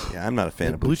cheese. Yeah, I'm not a fan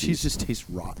And of blue cheese just tastes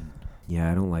rotten.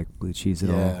 Yeah, I don't like blue cheese at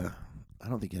all. Yeah. I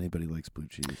don't think anybody likes blue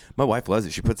cheese. My wife loves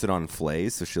it. She puts it on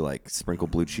fillets, so she like sprinkle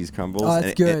blue cheese crumbles. Oh, and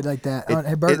that's good. Like that.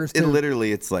 On burgers, too.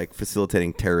 Literally, it's like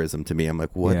facilitating terrorism to me. I'm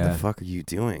like, what Yeah. the fuck are you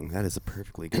doing? That is a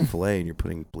perfectly good fillet, and you're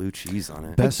putting blue cheese on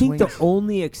it. I Best think the wings.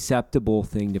 only acceptable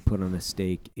thing to put on a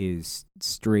steak is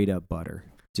straight up butter.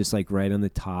 Just like right on the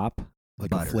top. Like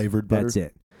butter. a flavored butter. That's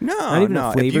it. No, Not even a no.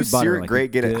 If flavored you sear butter, it like great, a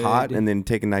get it hot, good- and then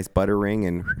take a nice butter ring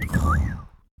and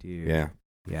Dude. yeah.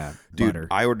 Yeah. Dude, butter.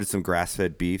 I ordered some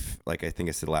grass-fed beef. Like I think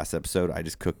I said last episode. I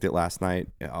just cooked it last night.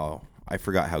 Oh, I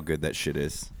forgot how good that shit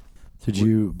is. Did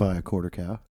you buy a quarter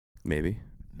cow? Maybe.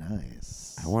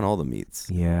 Nice. I want all the meats.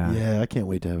 Yeah. Yeah, I can't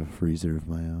wait to have a freezer of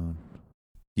my own.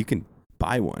 You can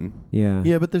buy one. Yeah.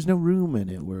 Yeah, but there's no room in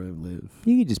it where I live.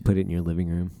 You can just put it in your living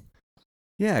room.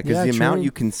 Yeah, because Yeah, the amount true.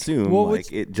 you consume, Well,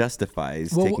 like it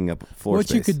justifies well, taking up floor What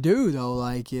space. you could do though,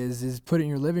 like, is put it in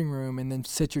your living room and then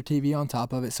sit your TV on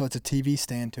top of it, so it's a TV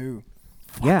stand too.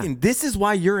 Yeah. Fucking- this is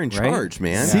why you're in Right? charge,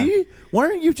 man. See? Why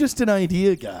aren't you just an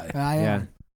idea guy? I am.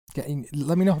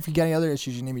 Let me know if you got any other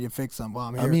issues you need me to fix them while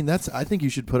I'm here. I mean, I think you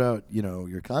should put out,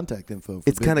 your contact info for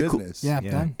It's big kinda cool. business. yeah,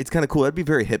 Yeah. done. It's kind of cool. That'd be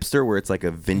very hipster, where it's like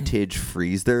a vintage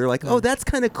freezer. Like, oh, that's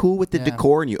kind of cool with the Yeah.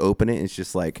 decor, and you open it, and it's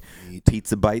just like Neat.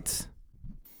 pizza bites.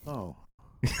 Oh.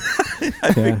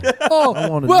 Yeah. Oh,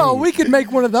 want a well, meat. we could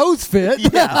make one of those fit.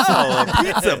 Yeah, so a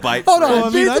pizza bite. Hold on, Well, I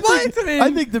mean, pizza I think, bites? I mean-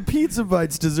 I think the pizza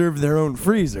bites deserve their own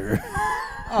freezer.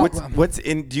 Oh, What's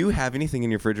in? Do you have anything in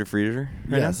your fridge or freezer?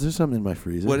 Right Yes, there's something in my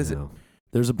freezer. What is it? No.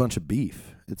 There's a bunch of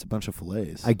beef. It's a bunch of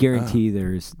fillets. I guarantee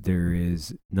there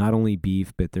is not only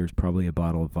beef, but there's probably a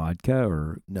bottle of vodka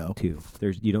or No. two.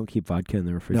 You don't keep vodka in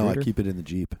the No, refrigerator. I keep it in the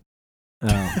Jeep.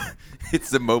 Oh, It's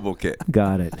the mobile kit.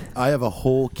 got it. I have a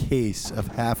whole case of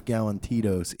half-gallon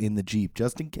Tito's in the Jeep,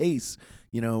 just in case.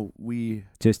 We.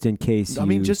 Just in case I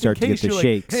mean, you just start in to case get the you're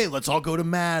shakes. like, hey, let's all go to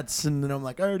Matt's, and then I'm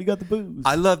like, I already got the booze.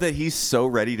 I love that he's so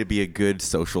ready to be a good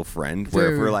social friend. Where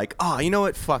if Dude. we're like, you know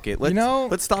what? Fuck it.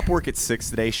 Let's stop work at 6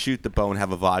 today. Shoot the bow and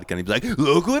have a vodka. And he'd be like,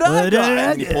 look what I got.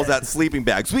 And he pulls out sleeping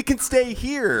bags. We can stay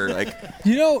here. Like,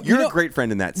 you're a great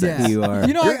friend in that sense. Yeah. You are.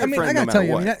 You know, You're a I mean, good I friend gotta no tell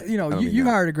matter you, what. you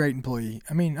hired a great employee.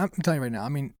 I mean, I'm telling you right now. I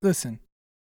mean, listen.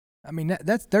 I mean,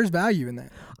 there's value in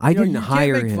that. I didn't you can't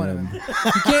hire make fun of him. You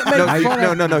can't make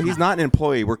fun of No. He's not an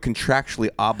employee. We're contractually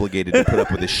obligated to put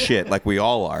up with his shit like we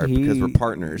all are because we're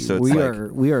partners. So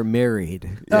it's we are married.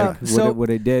 so- what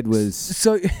I did was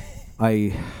So,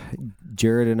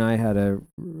 Jared and I had a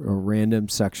random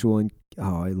sexual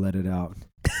I let it out.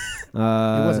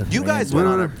 wasn't you guys planned.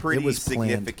 went on a It pretty was planned.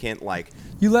 significant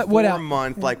you let what out?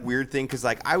 4-month weird thing because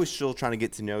I was still trying to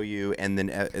get to know you and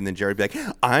then Jared would be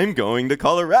like, I'm going to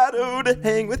Colorado to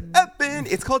hang with Evan.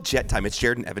 It's called Jet Time. It's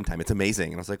Jared and Evan time. It's amazing.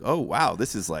 And I was like, oh wow,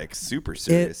 this is super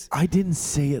serious. I didn't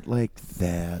say it like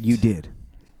that. You did.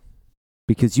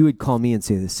 Because you would call me and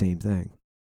say the same thing.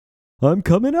 I'm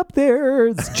coming up there.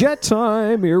 It's jet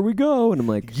time. Here we go. And I'm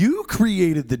like, You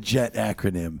created the JET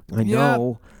acronym. I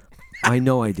know. I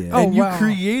know I did. Oh, And you wow.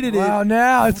 created Wow, it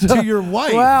now it's to your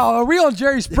wife. Wow, are we on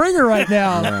Jerry Springer right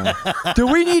now? Do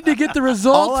we need to get the All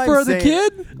results I'm for the saying-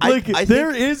 kid? I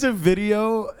There think- is a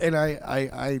video, and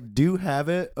I do have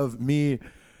it, of me.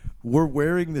 We're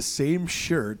wearing the same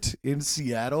shirt in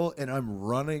Seattle, and I'm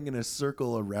running in a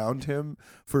circle around him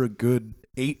for a good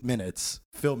 8 minutes,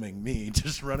 filming me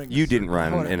just running. You didn't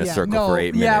run in a Yeah, circle no, for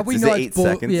 8 minutes. Yeah, we Is know it it's 8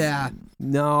 seconds? Yeah.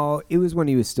 No, it was when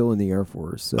he was still in the Air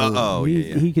Force. So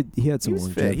yeah. he had He some was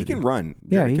longevity. fit. He can run.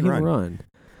 Yeah, Jared he can run.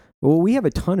 Well, we have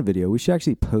a ton of video. We should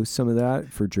actually post some of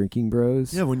that for Drinking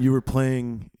Bros. Yeah, when you were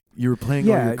playing all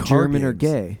Yeah, your car German or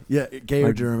games. gay. Yeah, gay or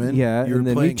Like, German. yeah, you were and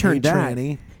then we playing turned Hey that-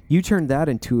 Tranny. You turned that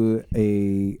into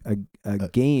a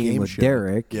game with show.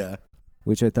 Derek, Yeah.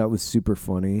 which I thought was super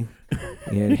funny.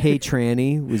 And Hey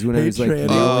Tranny was when I Hey was like, Tranny.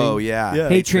 Oh yelling. yeah. Yeah.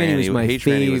 Hey Tranny was my Hey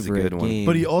Tranny was a favorite good one. game.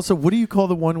 But he also, what do you call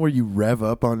the one where you rev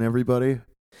up on everybody?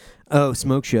 Oh,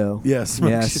 Smoke Show. Yeah,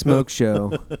 Smoke Show. Smoke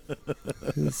Show.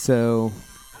 So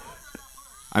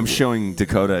I'm showing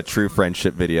Dakota a true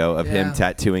friendship video of him Yeah.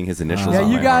 tattooing his initials Yeah,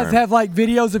 on you my guys arm. have like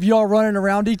videos of y'all running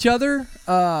around each other.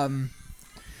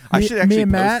 I should actually me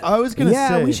and post- Matt. I was gonna yeah,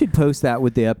 say we should post that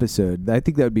with the episode. I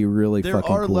think that would be really there fucking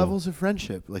are cool. levels of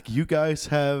friendship. Like you guys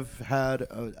have had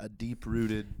a deep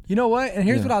rooted. You know what? And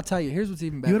here's Yeah. what I'll tell you. Here's what's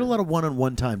even better. You had a lot of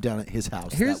one-on-one time down at his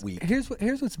house that week. Here's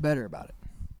what's better about it.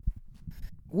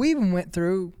 We even went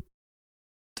through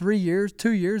 2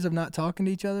 years of not talking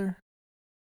to each other,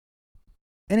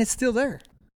 and it's still there.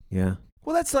 Yeah.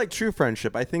 Well, that's like true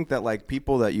friendship. I think that like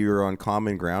people that you're on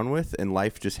common ground with and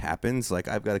life just happens. Like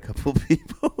I've got a couple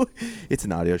people. It's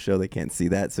an audio show. They can't see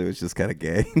that. So it's just kind of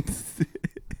gay.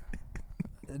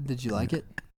 Did you like it?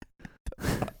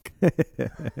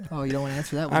 Oh, you don't want to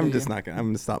answer that one. I'm do just you? not going to. I'm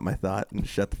going to stop my thought and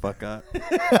shut the fuck up.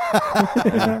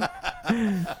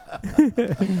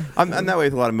 I'm that way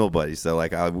with a lot of mill buddies. So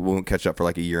like I won't catch up for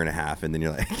like a year and a half. And then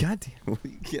you're like, God damn,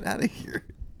 get out of here.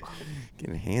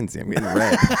 Getting handsy. I'm getting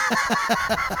red.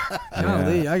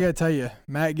 Golly, I gotta tell you,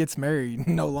 Matt gets married.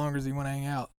 No longer does he want to hang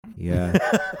out. Yeah.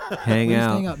 Hang We just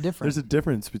out. hang out different. There's a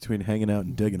difference between hanging out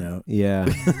and digging out. Yeah.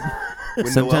 When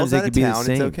Sometimes Noelle's they out could of be the town,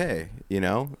 same. it's okay. You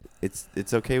know, it's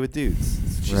okay with dudes.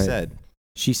 That's what she Right. said.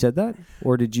 She said that,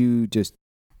 or did you just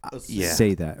Yeah.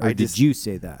 say that, or I did just- you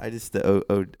say that? I just the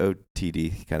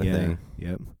OTD kind of yeah. thing.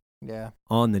 Yep. yeah.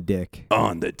 On the dick.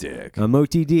 On the dick. I'm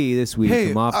OTD this week.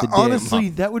 Hey, I'm off the dick. honestly,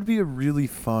 that would be a really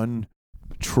fun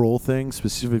troll thing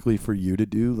specifically for you to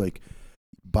do. Like,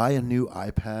 buy a new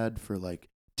iPad for like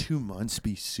 2 months.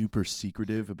 Be super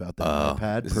secretive about that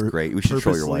iPad. This is great. We should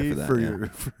troll your wife purposely for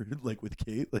that. for like with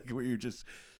Kate, like where you're just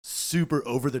super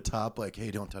over the top. Like, hey,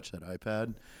 don't touch that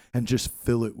iPad, and just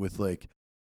fill it with like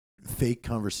fake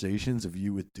conversations of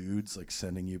you with dudes like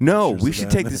sending you? No, pictures we of should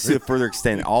them? take this to a further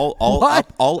extent. All Why?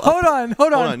 up. Hold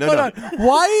on. No.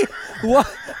 Why?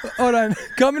 Hold on.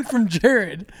 Coming from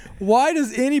Jared, why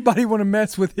does anybody want to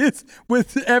mess with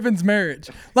Evan's marriage?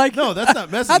 Like, No, that's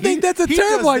not messy. I think that's a he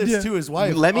terrible does this idea. to his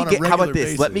wife. Let me on a get. How about regular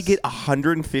this? Let me basis. get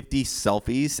 150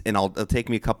 selfies, and it'll take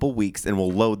me a couple weeks, and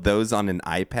we'll load those on an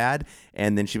iPad,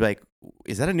 and then she'll be like,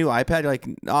 "Is that a new iPad?" You're like,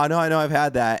 "Oh no, I know I've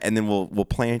had that," and then we'll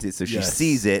plant it so she Yes.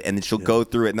 sees it, and then she'll go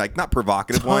through it, and like not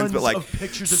provocative ones, but Tons like of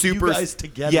pictures of super you guys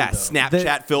together, yeah, though.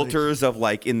 Snapchat filters of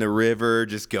like in the river,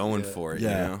 just going for it. Yeah.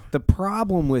 You know? The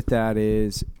problem with that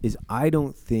is I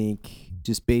don't think,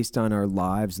 just based on our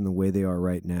lives and the way they are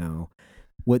right now,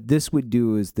 what this would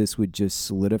do is this would just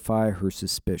solidify her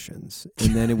suspicions,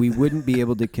 and then we wouldn't be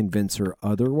able to convince her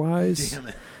otherwise. Damn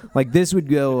it. Like this would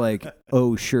go like,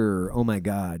 oh sure, oh my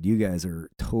God, you guys are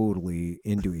totally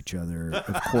into each other,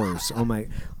 of course. Oh my,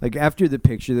 like after the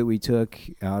picture that we took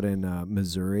out in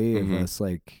Missouri of us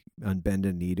like on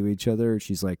bended knee to each other,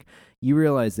 she's like, you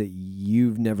realize that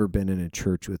you've never been in a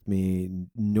church with me,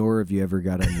 nor have you ever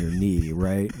got on your knee,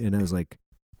 right? And I was like,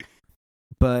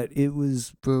 but it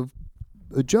was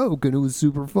a joke and it was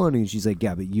super funny. And she's like,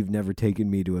 yeah, but you've never taken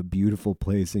me to a beautiful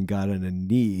place and got on a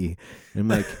knee. And I'm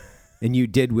like, and you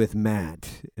did with Matt.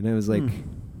 And I was like,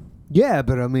 yeah,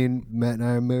 but I mean, Matt and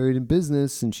I are married in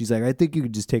business. And she's like, I think you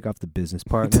could just take off the business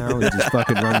part now and just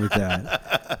fucking run with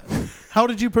that. How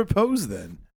did you propose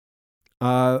then?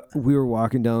 We were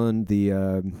walking down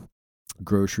the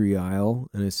grocery aisle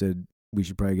and I said, we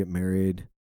should probably get married.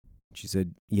 She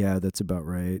said, yeah, that's about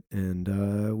right.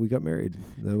 And we got married.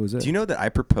 That was it. Do you know that I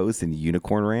proposed in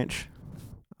Unicorn Ranch?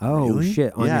 Oh, Really?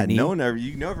 shit. On yeah, your knee? no one ever.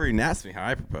 You never even asked me how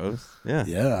I proposed. Yeah,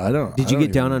 Yeah, I don't. Did I you don't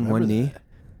get down even on one remember knee?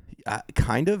 that.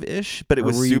 Kind of ish, but it Or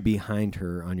was were you super. behind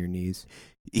her on your knees?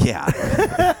 Yeah,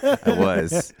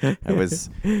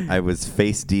 I was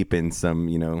face deep in some,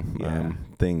 Yeah.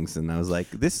 things, and I was like,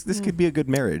 this could be a good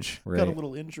marriage. Right. Got a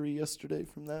little injury yesterday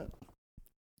from that.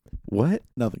 What?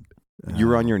 Nothing. You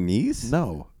were on your knees?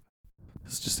 No.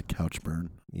 It's just a couch burn.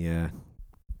 Yeah.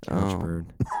 Couch Oh.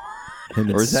 burn. Him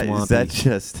and Or is that Swampy.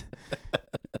 just?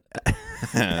 I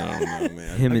don't know,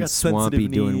 man. Him I and got Swampy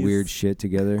sensitive doing knees. weird shit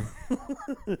together.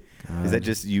 Is that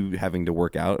just you having to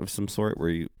work out of some sort? Where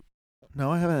you?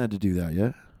 No, I haven't had to do that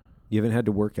yet. You haven't had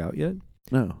to work out yet?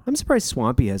 No. I'm surprised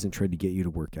Swampy hasn't tried to get you to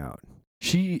work out.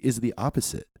 She is the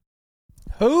opposite.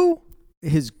 Who?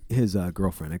 His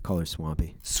girlfriend. I call her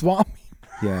Swampy. Swampy.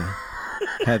 Yeah.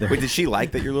 Heather. Wait, did she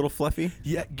like that you're a little fluffy?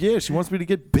 Yeah, she wants me to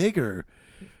get bigger.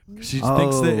 She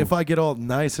thinks that if I get all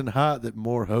nice and hot, that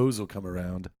more hoes will come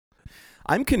around.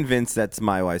 I'm convinced that's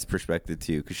my wife's perspective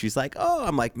too, because she's like, "Oh,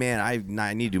 I'm like, man,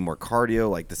 I need to do more cardio.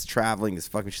 Like this traveling is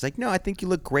fucking." She's like, "No, I think you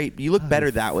look great. You look better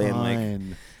that way." I'm like,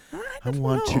 Fine. I don't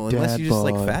want know, your unless dad you just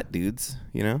like bod. fat dudes,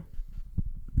 you know.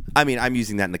 I mean, I'm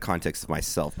using that in the context of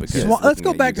myself because Let's looking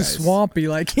go at back you to guys- Swampy.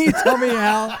 Like, can you tell me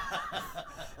how?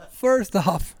 First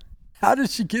off, how did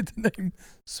she get the name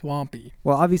Swampy?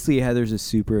 Well, obviously Heather's a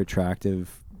super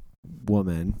attractive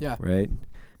woman. Yeah. Right?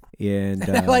 And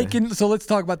So let's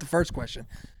talk about the first question.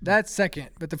 That's second,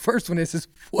 but the first one is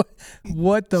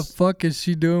what the fuck is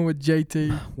she doing with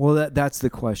JT? well, that's the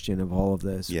question of all of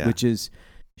this, Yeah. which is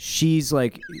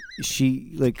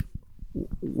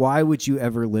why would you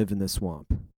ever live in the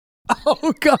swamp?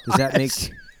 Oh God! Does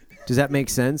that make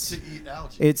sense?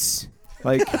 It's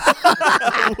like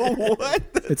What?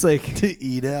 it's like To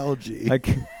eat algae. like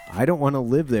I don't want to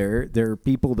live there. There are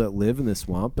people that live in the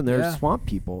swamp, and they're Yeah. swamp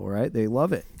people, right? They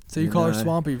love it. So you And, call her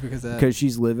Swampy because of that? because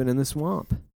she's living in the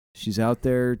swamp. She's out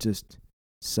there just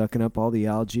sucking up all the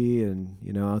algae, and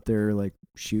out there like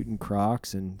shooting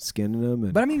crocs and skinning them.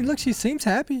 And But I mean, look, she seems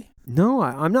happy. no,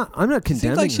 I'm not condemning.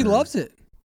 Seems like she her. loves it.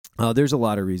 There's a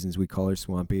lot of reasons we call her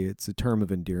Swampy. It's a term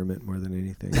of endearment more than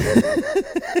anything.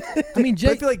 I mean, But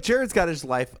I Jake. feel like Jared's got his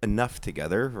life enough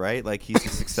together, right? Like he's a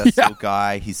successful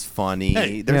guy. He's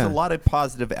funny. There's Yeah. a lot of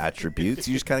positive attributes.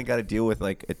 You just kind of got to deal with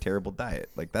like a terrible diet.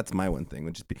 Like that's my one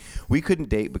thing. We couldn't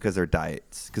date because our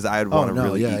diets. Because I would want to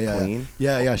really eat clean.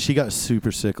 Yeah. She got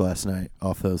super sick last night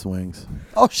off those wings.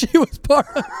 Oh, she was part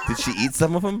of. Did she eat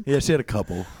some of them? Yeah, she had a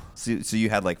couple. So you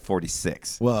had like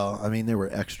 46. Well, I mean, there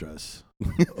were extras.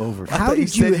 Over. How thought you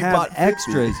did you said you have bought 50.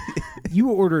 extras? You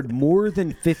ordered more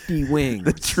than 50 wings.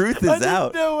 The truth is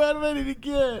out. know how many to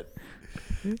get.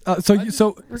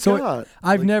 So Forgot.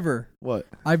 I've never What?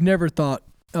 thought,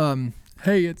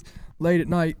 hey, it's late at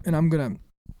night and I'm gonna.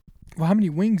 Well, how many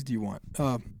wings do you want?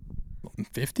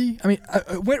 50? I mean,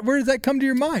 where does that come to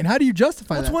your mind? How do you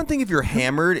justify That's that? one thing if you're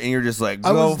hammered and you're just like,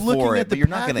 I go was looking for it, at but the you're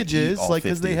not going to eat packages, all like,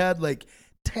 because 50. they had like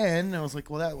 10. I was like,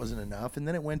 well, that wasn't enough, and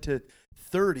then it went to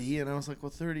 30, and I was like, well,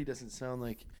 30 doesn't sound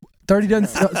like. 30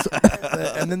 doesn't.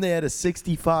 And then they had a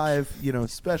 65,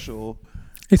 special.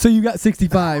 So you got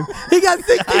 65. He got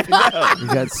 65. You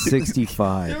got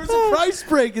 65. There was a price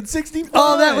break at 65.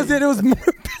 Oh, that was it. It was more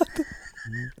about the.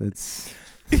 That's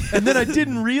And then I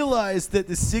didn't realize that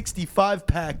the 65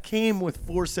 pack came with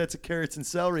 4 sets of carrots and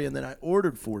celery, and then I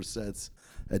ordered 4 sets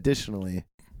additionally.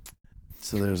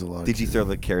 So there's a lot. Did you throw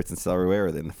the carrots and celery away, or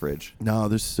are they in the fridge? No,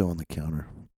 they're still on the counter.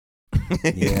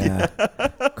 yeah.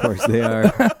 Of course they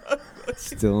are.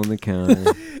 Still on the counter.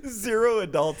 Zero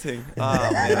adulting.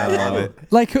 Oh man, I love it.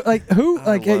 Like who?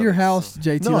 Like at your house,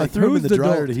 JT? No, I like threw them in who's the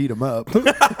dryer adult? to heat them up.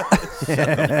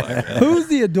 Who's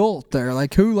the adult there?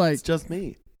 Like who? Like It's just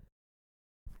me.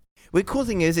 Well, the cool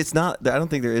thing is, it's not. I don't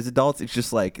think there is adults. It's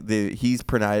just like he's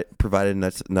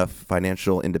provided enough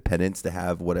financial independence to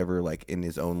have whatever, like, in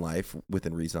his own life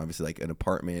within reason. Obviously, like an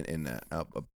apartment and a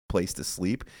place to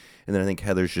sleep. And then I think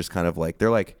Heather's just kind of like they're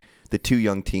like the 2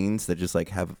 young teens that just like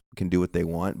can do what they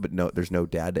want, but there's no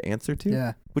dad to answer to.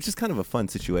 yeah. Which is kind of a fun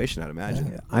situation, I'd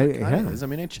imagine. I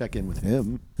I check in with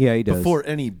him he does. before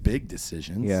any big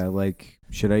decisions. Yeah, like,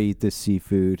 should I eat this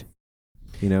seafood?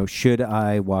 Should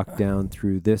I walk down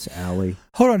through this alley?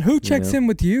 Hold on. Who checks in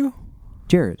with you?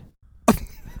 Jared.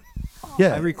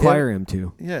 Yeah. I require him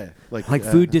to. Yeah. Like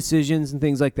food decisions and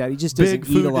things like that. He just doesn't big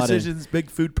eat food a lot decisions,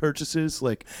 big food purchases.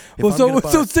 Like, if Well, I'm gonna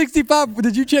so buy- 65.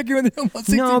 Did you check in with him on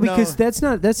 65? No, because that's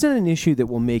not an issue that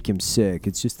will make him sick.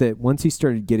 It's just that once he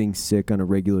started getting sick on a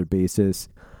regular basis,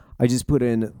 I just put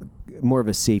in more of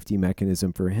a safety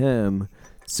mechanism for him,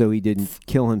 so he didn't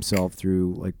kill himself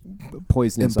through like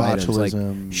poisonous items. Like,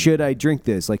 should I drink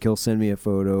this? Like, he'll send me a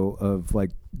photo of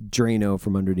like Drano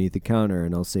from underneath the counter,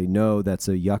 and I'll say, no, that's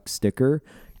a yuck sticker.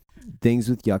 Things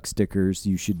with yuck stickers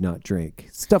you should not drink.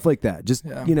 Stuff like that. Just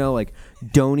like,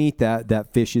 don't eat that.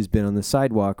 That fish has been on the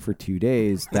sidewalk for 2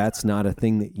 days. That's not a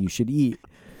thing that you should eat.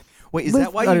 Wait, is With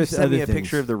that why other- you sent me other a things.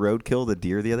 picture of the roadkill, the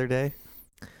deer, the other day?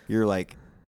 You're like,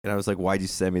 and I was like, why'd you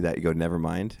send me that? You go, never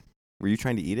mind. Were you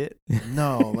trying to eat it?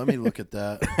 No, let me look at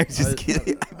that. I'm just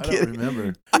kidding. I don't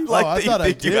remember. I like I that thought you I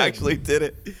think you did. actually did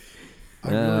it. I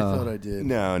really No. thought I did.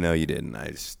 No, you didn't. I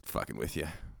just fucking with you.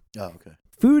 Oh, okay.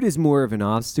 Food is more of an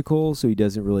obstacle, so he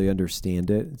doesn't really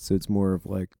understand it. So it's more of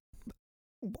like,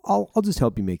 I'll just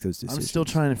help you make those decisions. I'm still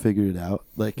trying to figure it out.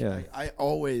 Like, Yeah. I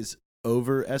always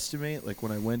overestimate. Like,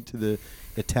 when I went to the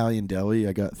Italian deli,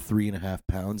 I got 3.5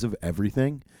 pounds of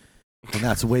everything, and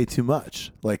that's way too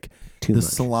much. Like, Too the much.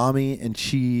 salami and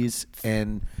cheese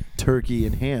and turkey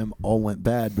and ham all went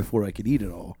bad before I could eat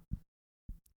it all.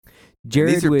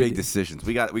 Jared These are would, big decisions.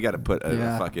 We got to put a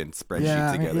Yeah. fucking spreadsheet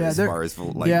Yeah, together yeah, as they're- far as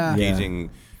like Yeah. gauging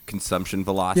consumption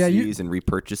velocities and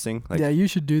repurchasing. Like, yeah, you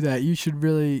should do that. You should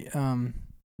really.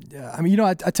 Yeah, I mean,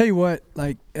 I tell you what,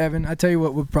 like Evan, I tell you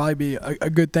what would probably be a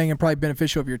good thing and probably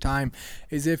beneficial of your time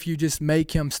is if you just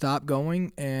make him stop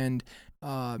going and,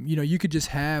 you could just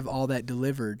have all that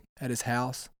delivered at his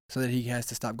house so that he has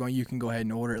to stop going. You can go ahead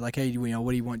and order it. Like, hey,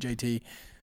 what do you want, JT?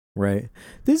 right.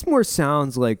 This more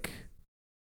sounds like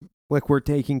we're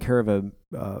taking care of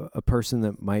a person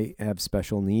that might have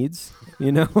special needs.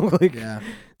 Like, Yeah.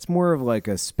 it's more of like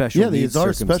a special. Yeah, these needs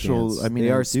are circumstance. special. I mean, they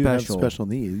are do have special, special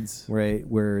needs. right?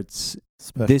 Where it's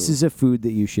Special. this is a food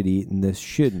that you should eat and this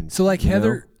shouldn't. So, like you know?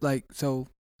 Heather,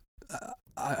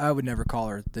 I would never call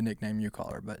her the nickname you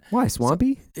call her, but Why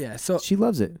Swampy? yeah. So She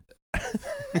loves it.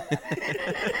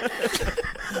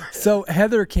 So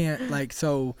Heather can't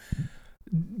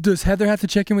does Heather have to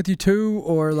check in with you too,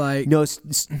 or like? No,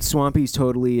 Swampy's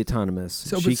totally autonomous.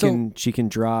 So- she but can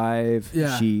drive.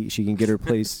 Yeah. She can get her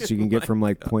place. She can get from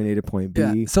like point A to point B.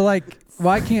 Yeah. So like,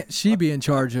 why can't she be in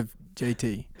charge of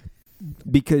JT?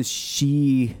 Because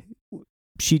she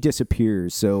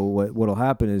disappears. So what'll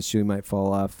happen is she might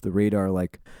fall off the radar,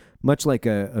 like much like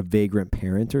a vagrant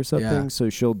parent or something. Yeah. So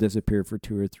she'll disappear for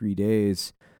 2 or 3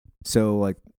 days. So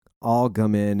like I'll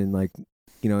come in and like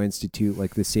institute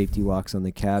like the safety locks on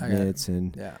the cabinets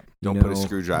and Yeah. don't put a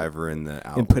screwdriver in the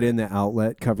outlet. and put in the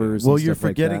outlet covers. Well, and you're stuff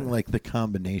forgetting like the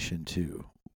combination too.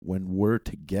 When we're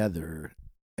together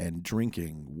and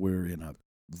drinking, we're in a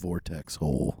vortex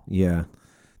hole that. Yeah.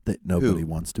 that nobody Who?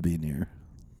 wants to be near.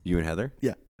 You and Heather?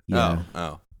 Yeah.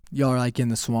 Oh. Y'all are like in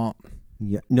the swamp.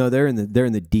 Yeah. No, they're in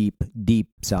the deep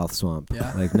South Swamp.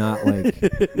 Yeah. Like not like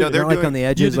No, they're not like doing on the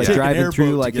edges, to like take an driving through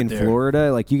airboat like to get in there.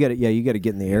 Florida. Like you got to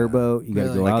get in the airboat. You got to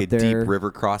Really? go like out a there. deep river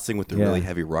crossing with a Yeah. really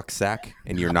heavy rucksack,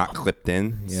 and you're not clipped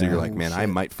in. So Yeah. you're like, man, I shit.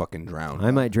 might fucking drown.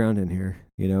 I might drown in here.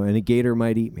 and a gator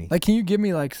might eat me. Like, can you give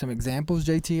me like some examples,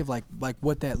 JT, of like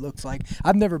what that looks like?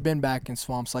 I've never been back in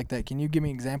swamps like that. Can you give me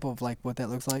an example of like what that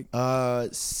looks like?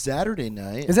 Saturday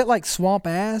night, Is it like swamp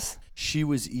ass? she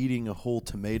was eating a whole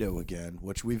tomato again,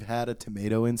 which we've had a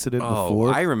tomato incident Oh,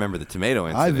 before. I remember the tomato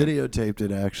I incident. videotaped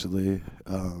it actually.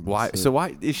 Why? So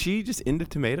why is she just into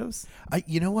tomatoes?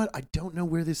 You know what? I don't know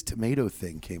where this tomato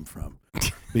thing came from,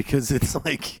 because it's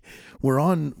like we're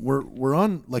on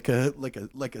like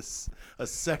a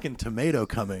second tomato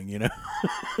coming. You know.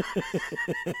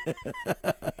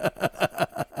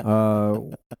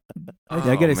 I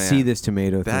gotta man. see this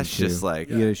tomato thing. That's just too. like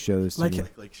You gotta show this to Like me.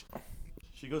 Like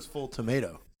she goes full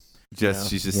tomato.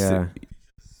 she's just Yeah.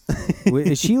 Wait,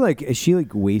 is she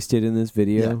like wasted in this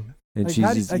video? And Like, she's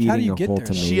how do- just like, how do eating you a get whole there?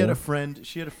 tomato.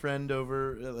 She had a friend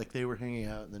over, like they were hanging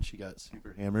out, and then she got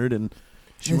super hammered, and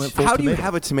she went full How do you tomato.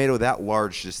 have a tomato that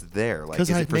large just there? Like, Because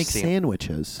is I it for make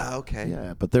sandwiches. Oh, okay.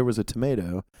 Yeah, but there was a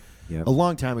tomato. Yep. A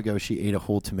long time ago, she ate a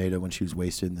whole tomato when she was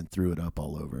wasted, and then threw it up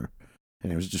all over,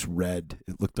 and it was just red.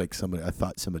 It looked like somebody. I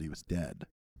thought somebody was dead.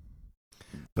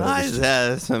 But I it was just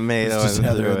had a tomato. it's just and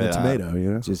Heather threw and the it up. tomato,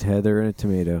 you know. Just Heather and a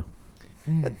tomato.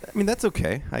 I mean, that's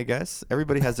okay, I guess.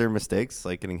 Everybody has their mistakes,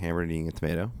 like getting hammered and eating a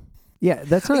tomato. Yeah,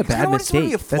 that's not a You know bad what? It's really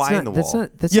mistake. a fly in the That's wall.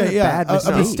 not a bad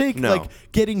mistake. A mistake No. like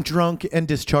getting drunk and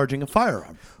discharging a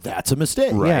firearm. That's a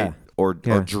mistake. Right. Yeah. Or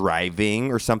Yeah.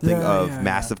 driving or something Yeah, of yeah,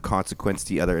 massive consequence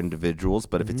to other individuals.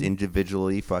 But if it's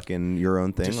individually fucking your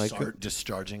own thing,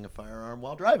 Discharging a firearm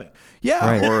while driving. yeah,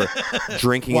 Right. or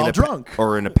drinking While in a drunk.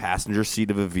 or in a passenger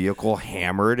seat of a vehicle,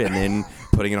 hammered, and then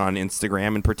putting it on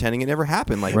Instagram and pretending it never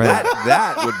happened. Like Right.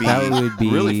 that would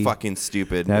be really be- fucking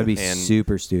stupid. That'd be and,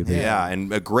 super stupid. Yeah,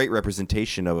 and a great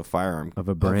representation of a firearm. Of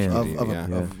a brand.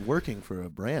 Of working for a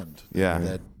brand.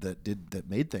 Yeah. that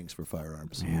made things for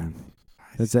firearms. Man.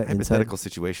 That's that Hypothetical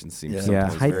situations seem Yeah. Yeah,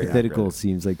 sometimes very hypothetical accurate.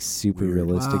 seems like super Weird.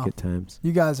 realistic Wow. at times.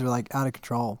 You guys are like out of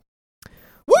control.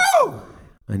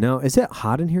 I know. Is it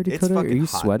hot in here, It's Dakota? Are fucking you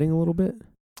hot. sweating a little bit?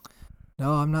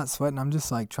 No, I'm not sweating. I'm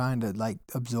just like trying to like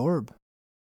absorb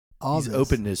all He's this.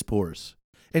 opened his pores,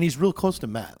 and he's real close to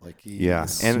Matt. Like Yeah,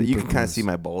 he's and you super can kind of close. see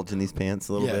my bulge in these pants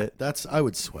a little Yeah, bit. I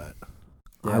would sweat.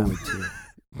 I would too.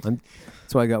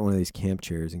 That's why I got one of these camp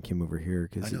chairs and came over here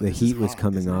I because know, the this is heat was hot,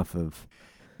 coming isn't it? off of.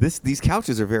 These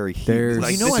couches are very heat. They're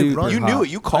Like, You know this I is- run you knew hot. it.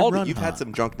 You called I it. run You've had hot.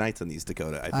 some drunk nights on these,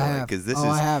 Dakota. I feel I like have. because this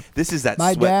I have. is that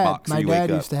My sweat dad, box my when you dad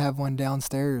wake used to have one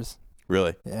downstairs.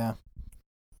 Really? Yeah.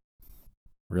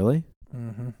 Really?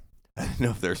 Mm-hmm. I don't know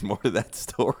if there's more to that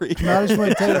story. No, I just want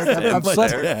to tell you, like, I've My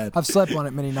slept. dad I've slept on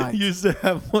it many nights. used to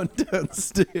have one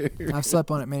downstairs. I've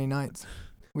slept on it many nights.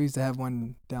 We used to have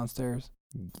one downstairs.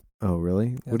 Oh,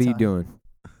 really? What That's are you how- doing?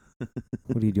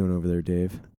 What are you doing over there,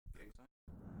 Dave?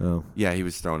 Oh, Yeah, he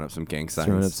was throwing up some gang signs.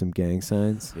 throwing up some gang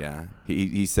signs. Yeah,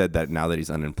 he said that now that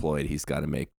he's unemployed, he's got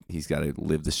to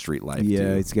live the street life. Yeah,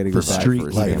 to he's got to go For back street for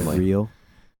his life. family. Real.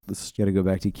 Got to go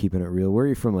back to keeping it real. Where are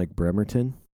you from? Like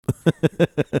Bremerton?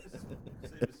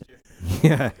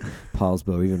 Yeah,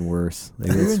 Paulsbo, even worse.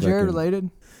 Like, Are you it's and Jared fucking- related?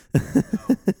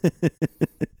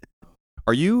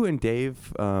 Are you and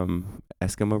Dave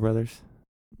Eskimo brothers?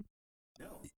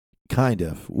 Kind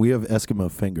of. We have Eskimo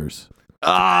fingers.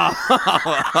 Oh,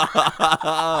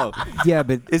 Yeah,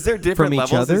 but is there different From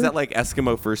each levels? other? Is that like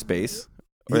Eskimo first base?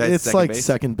 Or that's It's second like base?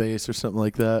 second base or something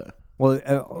like that. well,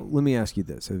 let me ask you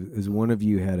this: Has one of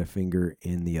you had a finger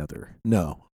in the other?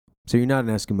 No. So you're not an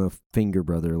Eskimo finger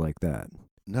brother like that.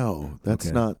 No, that's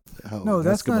Okay. not how. No, an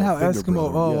that's not Eskimo how finger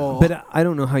Eskimo- brother- oh. But I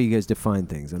don't know how you guys define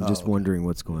things. I'm Oh, just okay. wondering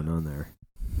what's going on there.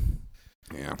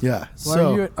 Yeah. Yeah. Well,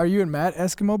 So are you and Matt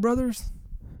Eskimo brothers?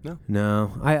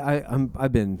 No,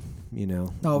 I've been,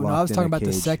 No, I locked was in talking a about the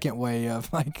cage. second way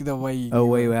of like the way. You Oh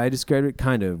wait, I described it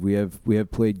kind of. We have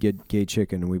played gay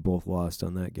chicken and we both lost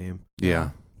on that game.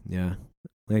 Yeah. Yeah,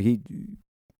 like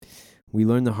we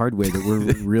learned the hard way that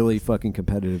we're really fucking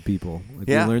competitive people. Like,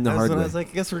 Yeah. we learned the that's hard what way. I was like,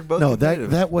 I guess we're both. no,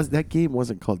 competitive. that game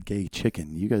wasn't called Gay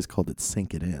Chicken. You guys called it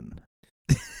Sink It In.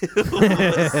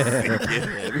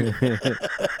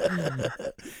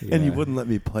 And you Yeah. wouldn't let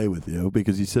me play with you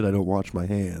because you said I don't wash my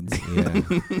hands.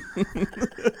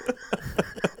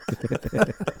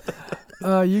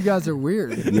 Yeah, You guys are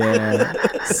weird. yeah,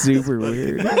 super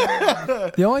weird.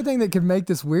 The only thing that could make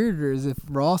this weirder is if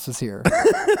Ross was here.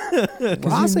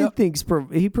 Ross, you know- I think,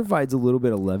 he provides a little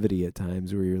bit of levity at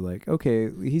times, where you're like, okay,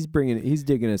 he's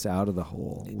digging us out of the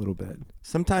hole a little bit.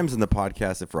 Sometimes in the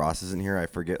podcast, if Ross isn't here, I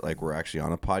forget like we're actually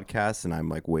on a podcast, and I'm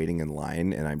like waiting in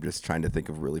line, and I'm just trying to think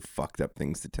of really fucked up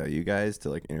things to tell you guys to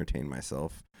like entertain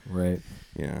myself. Right.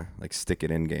 Yeah, like stick it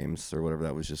in games or whatever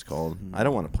that was just called. I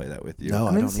don't want to play that with you. No, I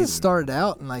I mean, don't this just either. started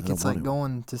out and like I don't it's like want to.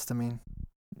 going. Just I mean,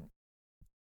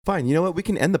 fine. You know what? We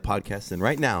can end the podcast then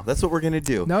right now. That's what we're gonna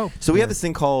do. No. So we have this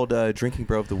thing called Drinking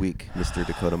Bro of the Week, Mr.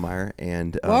 Dakota Meyer,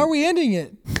 and Why are we ending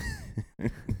it?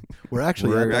 We're actually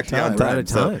We're at actually time. on We're out time. of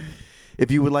So time.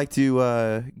 if you would like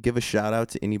to give a shout out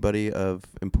to anybody of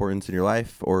importance in your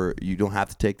life, or you don't have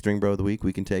to take the Drink Bro of the Week,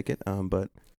 we can take it. But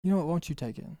You know what? Won't you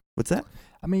take it? what's that?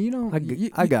 I mean, you know,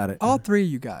 I got it. all three of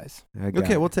you guys. I got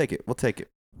Okay, it. we'll take it. We'll take it.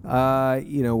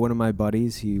 One of my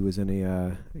buddies, he's in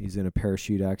a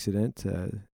parachute accident.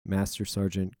 Master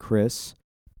Sergeant Chris,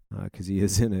 because he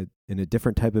is in a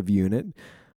different type of unit.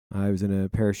 I was in a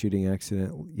parachuting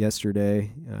accident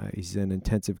yesterday. He's in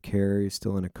intensive care. He's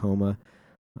still in a coma.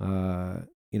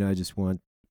 I just want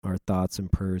our thoughts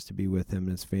and prayers to be with him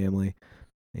and his family,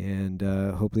 and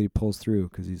hopefully he pulls through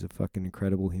because he's a fucking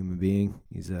incredible human being.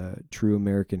 He's a true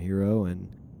American hero, and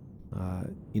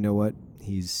you know what?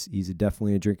 He's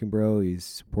definitely a drinking bro. He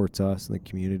supports us in the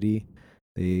community.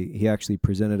 He actually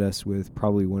presented us with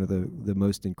probably one of the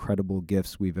most incredible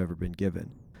gifts we've ever been given,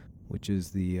 which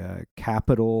is the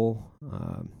capital.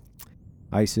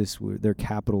 ISIS, their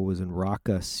capital was in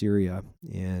Raqqa, Syria,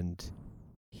 and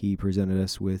he presented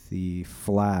us with the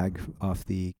flag off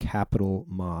the capital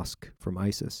mosque from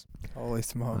ISIS. Holy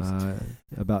smokes.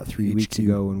 About 3 HQ. weeks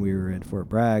ago when we were in Fort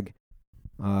Bragg.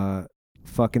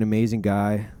 Fucking amazing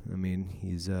guy. I mean,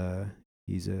 he's an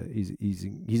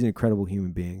incredible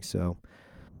human being. So,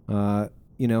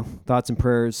 thoughts and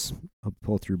prayers. I'll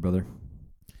pull through, brother.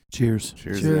 Cheers.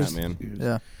 Cheers, Cheers. to that, man.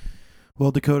 Yeah.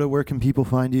 Well, Dakota, where can people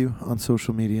find you on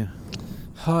social media?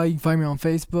 You can find me on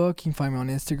Facebook. You can find me on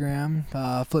Instagram.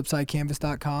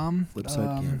 Flipsidecanvas.com.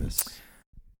 Flipside Canvas.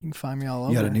 You can find me all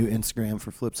over. You got a new Instagram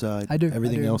for Flipside. I do.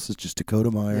 Everything I do. else is just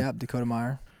Dakota Meyer. Yep, Dakota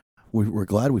Meyer. We're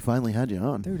glad we finally had you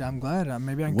on. Dude, I'm glad.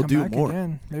 Maybe I can We'll come do back more.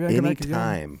 again. Maybe I can come back again.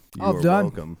 Anytime. You I'm are done.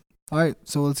 welcome. All right,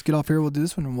 so let's get off here. We'll do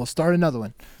this one, and we'll start another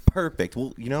one. Perfect.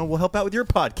 Well, we'll help out with your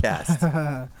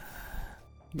podcast.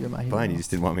 You're my hero. Fine, you just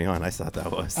didn't want me on. I thought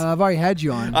that was. I've already had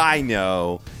you on. I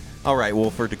know. All right, well,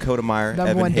 for Dakota Meyer, Number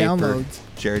Evan one Hafer, downloads.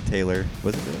 Jared Taylor.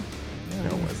 Was it really?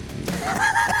 No, it wasn't.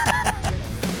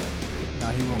 No,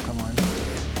 he won't come on.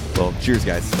 Well, cheers,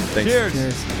 guys. Thanks. Cheers.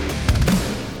 Cheers.